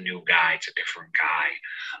guy, it's a different guy.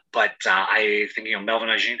 But I think Melvin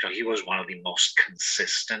Ajinca, he was one of the most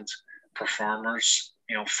consistent performers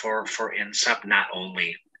for INSEP, not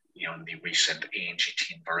only in the recent ANG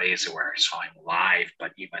team Veesaar where I saw him live,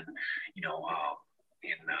 but even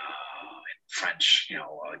in French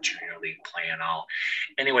junior league play and all.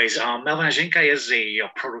 Anyways, Melvin Ajinca is a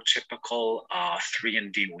prototypical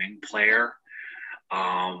 3-and-D wing player.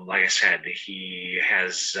 Like I said, he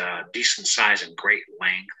has decent size and great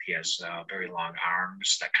length. He has very long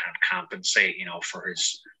arms that kind of compensate, for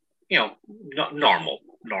his,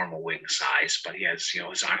 normal wing size. But he has,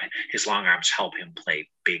 his long arms help him play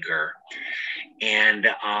bigger. And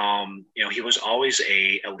he was always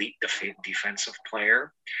a elite defensive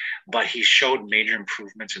player, but he showed major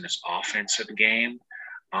improvements in his offensive game.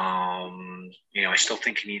 I still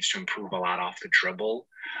think he needs to improve a lot off the dribble,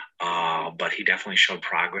 but he definitely showed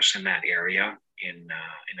progress in that area in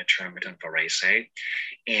the tournament in Veesaar,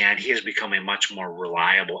 and he has become a much more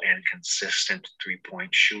reliable and consistent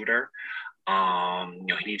 3-point shooter.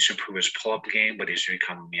 He needs to improve his pull-up game, but he's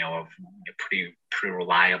become a pretty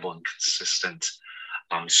reliable and consistent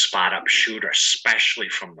spot-up shooter, especially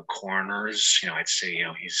from the corners. I'd say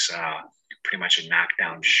he's pretty much a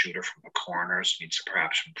knockdown shooter from the corners. Needs to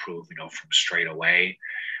perhaps improve, from straight away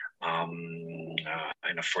in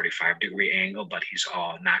a 45-degree angle, but he's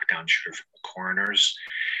a knockdown shooter from the corners.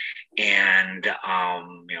 And, he's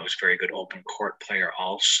a very good open court player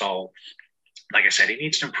also. Like I said, he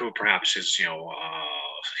needs to improve perhaps his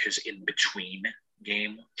in-between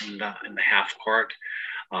game in the half court.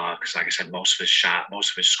 Because, like I said, most of his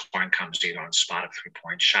scoring comes either on spot of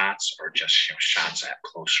 3-point shots or just shots at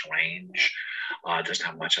close range. Doesn't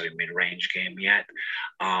have much of a mid-range game yet,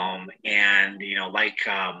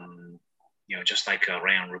 just like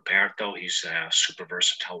Rayan Rupert, though, he's a super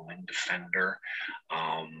versatile wing defender,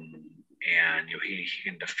 and he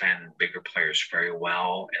can defend bigger players very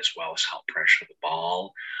well as help pressure the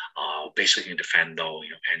ball. Basically, can defend though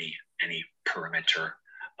any perimeter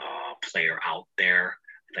player out there,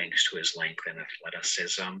 thanks to his length and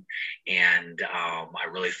athleticism. And I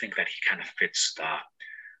really think that he kind of fits the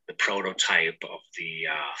prototype of the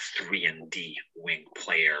 3-and-D wing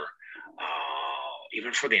player,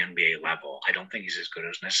 even for the NBA level. I don't think he's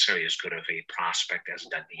necessarily as good of a prospect as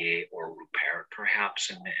Dadiet or Rupert, perhaps,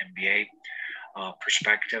 in the NBA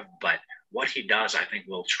perspective. But what he does, I think,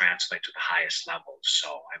 will translate to the highest levels. So,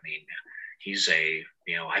 I mean, he's I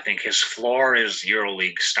think his floor is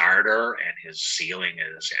EuroLeague starter and his ceiling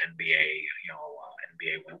is NBA,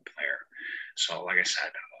 NBA wing player. So, like I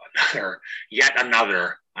said,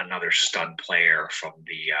 another stud player from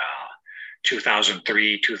the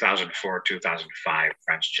 2003, 2004, 2005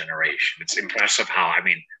 French generation. It's impressive how,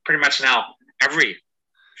 pretty much now every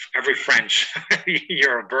French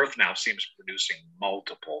year of birth now seems producing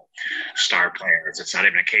multiple star players. It's not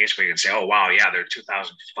even a case where you can say, oh, wow, yeah, their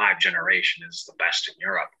 2005 generation is the best in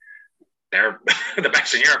Europe. They're the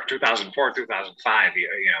best in Europe, 2004, 2005.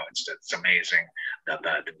 It's amazing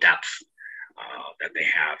the depth that they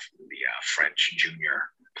have in the French junior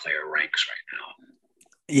player ranks right now.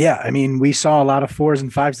 Yeah, we saw a lot of 4s and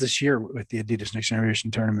 5s this year with the Adidas Next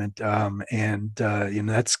Generation tournament,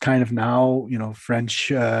 that's kind of now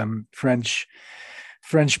French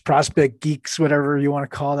prospect geeks, whatever you want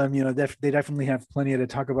to call them. They definitely have plenty to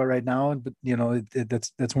talk about right now, but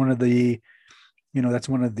that's one of the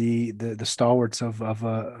the stalwarts of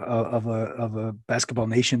a basketball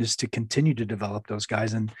nation, is to continue to develop those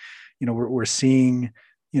guys, and we're seeing.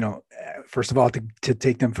 First of all, to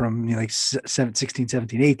take them from 16,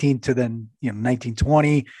 17, 18 to then 19,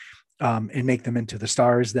 20, and make them into the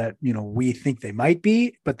stars that we think they might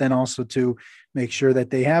be, but then also to make sure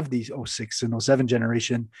that they have these 06 and 07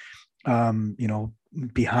 generation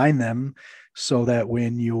behind them, so that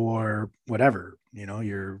when you're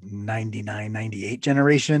your 99, 98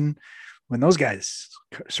 generation, when those guys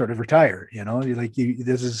sort of retire,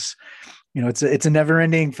 this is it's a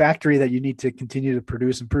never-ending factory that you need to continue to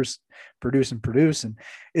produce. And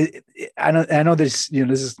I know this,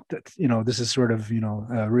 this is sort of,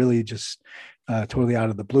 really just totally out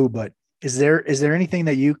of the blue, but is there anything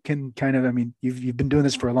that you can kind of, you've been doing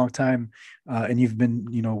this for a long time, and you've been,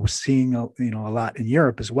 seeing, a lot in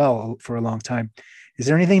Europe as well for a long time. Is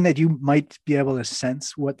there anything that you might be able to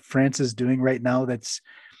sense what France is doing right now that's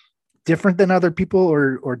different than other people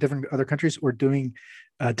or different other countries, or doing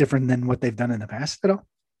different than what they've done in the past at all?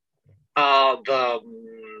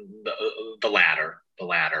 The latter.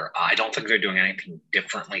 I don't think they're doing anything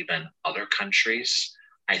differently than other countries.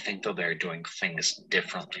 I think, though, they're doing things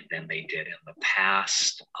differently than they did in the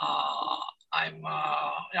past.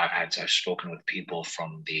 I've spoken with people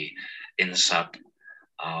from the INSEP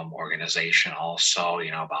organization also,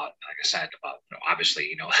 about, like I said, about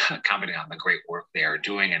obviously, commenting on the great work they are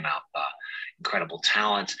doing and the incredible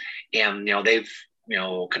talent. And, they've,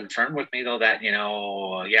 confirmed with me, though, that,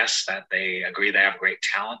 yes, that they agree they have great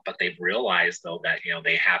talent, but they've realized, though, that,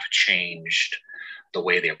 they have changed the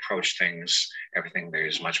way they approach things. Everything there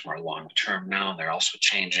is much more long-term now. They're also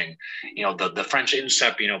changing, the French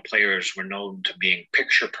INSEP, players were known to being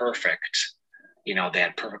picture perfect. They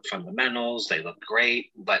had perfect fundamentals. They looked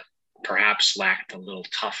great, but perhaps lacked a little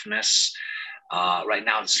toughness. Right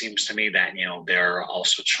now, it seems to me that, they're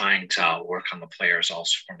also trying to work on the players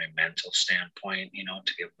also from a mental standpoint,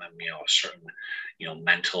 to give them, a certain,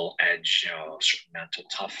 mental edge, a certain mental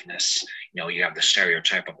toughness. You have the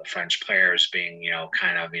stereotype of the French players being,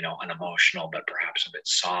 kind of, unemotional, but perhaps a bit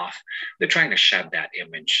soft. They're trying to shed that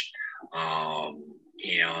image.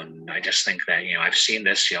 And I just think that, I've seen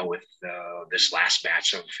this, with this last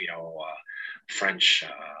batch of, French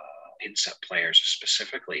INSEP players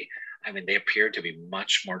specifically. They appear to be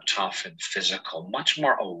much more tough and physical, much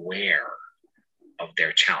more aware of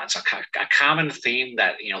their talents. A common theme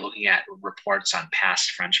that, looking at reports on past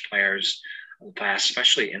French players,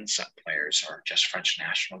 especially INSEP players or just French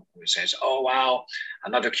national, who says, oh, wow,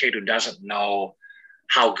 another kid who doesn't know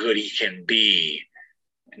how good he can be.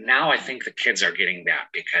 And now I think the kids are getting that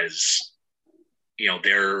because,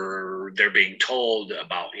 they're being told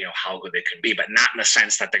about, how good they can be, but not in the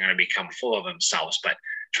sense that they're going to become full of themselves, but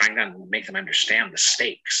trying to make them understand the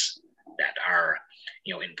stakes that are,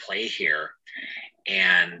 in play here,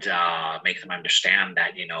 and make them understand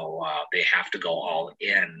that, they have to go all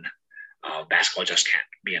in. Basketball just can't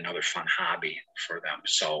be another fun hobby for them.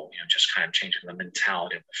 So, just kind of changing the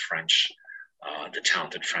mentality of the French, the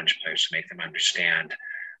talented French players, to make them understand,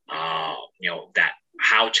 that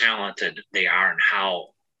how talented they are and how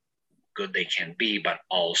good they can be, but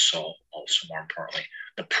also more importantly,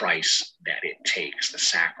 the price that it takes, the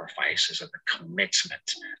sacrifices and the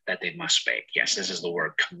commitment that they must make. Yes, this is the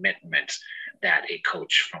word commitment that a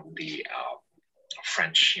coach from the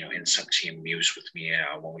French, INSEP team used with me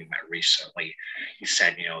when we met recently. He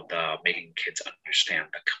said, the making kids understand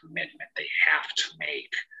the commitment they have to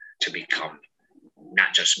make to become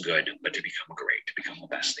not just good, but to become great, to become the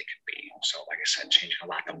best they can be. So, like I said, changing a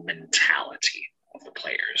lot the mentality of the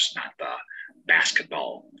players, not the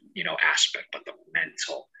basketball, aspect, but the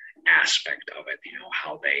mental aspect of it,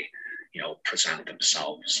 how they, present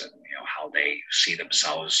themselves and, how they see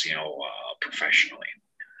themselves, professionally.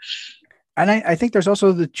 And I think there's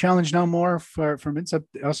also the challenge now more from INSEP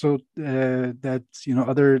also that,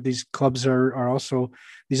 these clubs are also,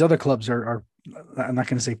 these other clubs are I'm not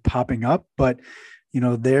going to say popping up, but,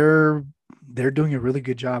 they're doing a really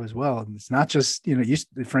good job as well. And it's not just,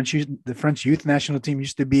 the French youth national team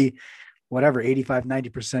used to be whatever, 85,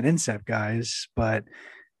 90% INSEP guys, but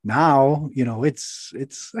now,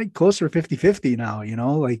 it's like closer to 50-50 now,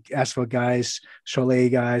 like Asphalt guys,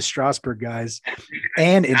 Cholet guys, Strasbourg guys,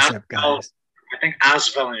 and INSEP guys. I think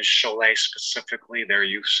Asvel and Cholet specifically, their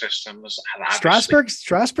youth systems have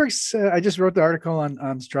Strasbourg's I just wrote the article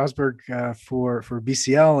on Strasbourg for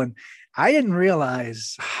BCL, and I didn't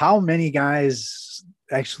realize how many guys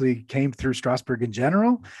actually came through Strasbourg in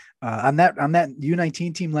general. On that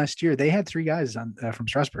U19 team last year, they had 3 guys from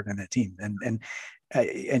Strasbourg on that team,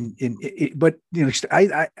 but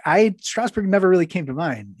Strasbourg never really came to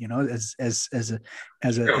mind, as a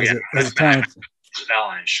talent.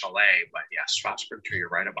 Asvel and Cholet, but yeah, Strasbourg too. You're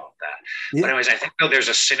right about that. Yeah. But anyways, I think there's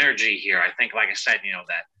a synergy here. I think, like I said,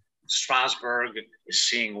 that Strasbourg is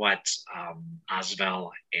seeing what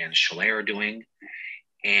Asvel and Cholet are doing,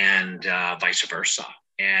 and vice versa.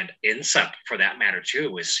 And INSEP, for that matter,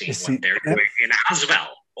 too, is seeing what they're doing in Asvel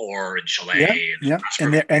or in Cholet.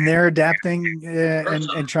 And they're adapting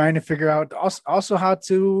and trying to figure out also how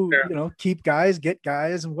to keep guys, get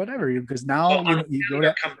guys, and whatever. Because now they're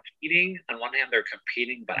competing. On one hand, they're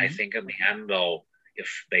competing, but I think in the end, though,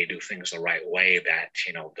 if they do things the right way, that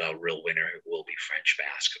the real winner will be French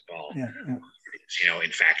basketball. In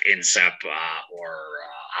fact, INSEP or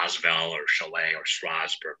Asvel or Cholet or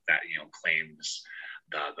Strasbourg that claims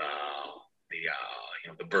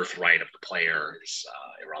the birthright of the player is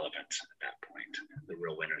irrelevant at that point. The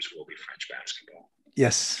real winners will be French basketball.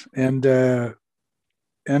 Yes, and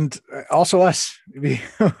also us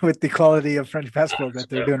with the quality of French basketball that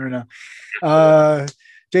they're doing right now.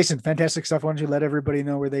 Jason, fantastic stuff. Why don't you let everybody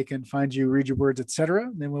know where they can find you, read your words, etc.,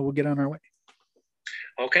 and then we'll get on our way.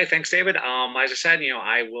 Okay, thanks, David. As I said,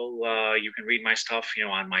 I will. You can read my stuff,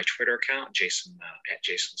 on my Twitter account, Jason at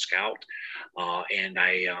Jason Scout, and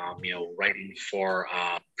I, writing for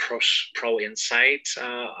Pro Insight,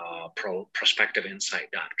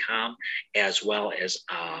 prospectiveinsight.com, as well as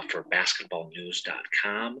for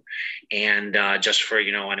basketballnews.com. And just for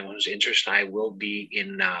anyone who's interested, I will be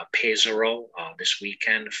in Pesaro this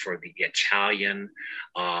weekend for the Italian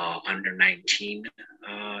under 19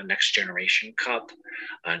 Next Generation Cup.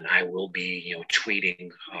 And I will be,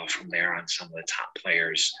 tweeting from there on some of the top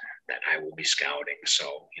players that I will be scouting.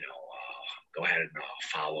 So, go ahead and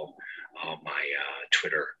follow my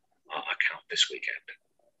Twitter account this weekend.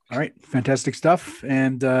 All right. Fantastic stuff.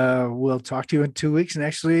 And we'll talk to you in 2 weeks. And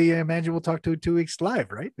actually, I imagine we'll talk to you in 2 weeks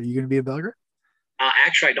live, right? Are you going to be in Belgrade?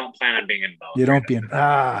 Actually, I don't plan on being in Belgrade. You don't be in.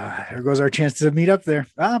 There goes our chance to meet up there.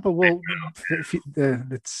 But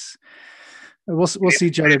we'll see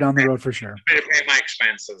each other down the road for sure. I pay my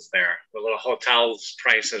expenses there. The little hotels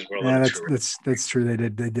prices were a little too. That's true. They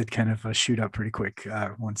did kind of shoot up pretty quick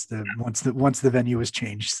once the venue was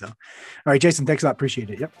changed. So, all right, Jason, thanks a lot.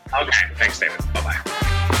 Appreciate it. Yep. Okay. Thanks, David. Bye-bye.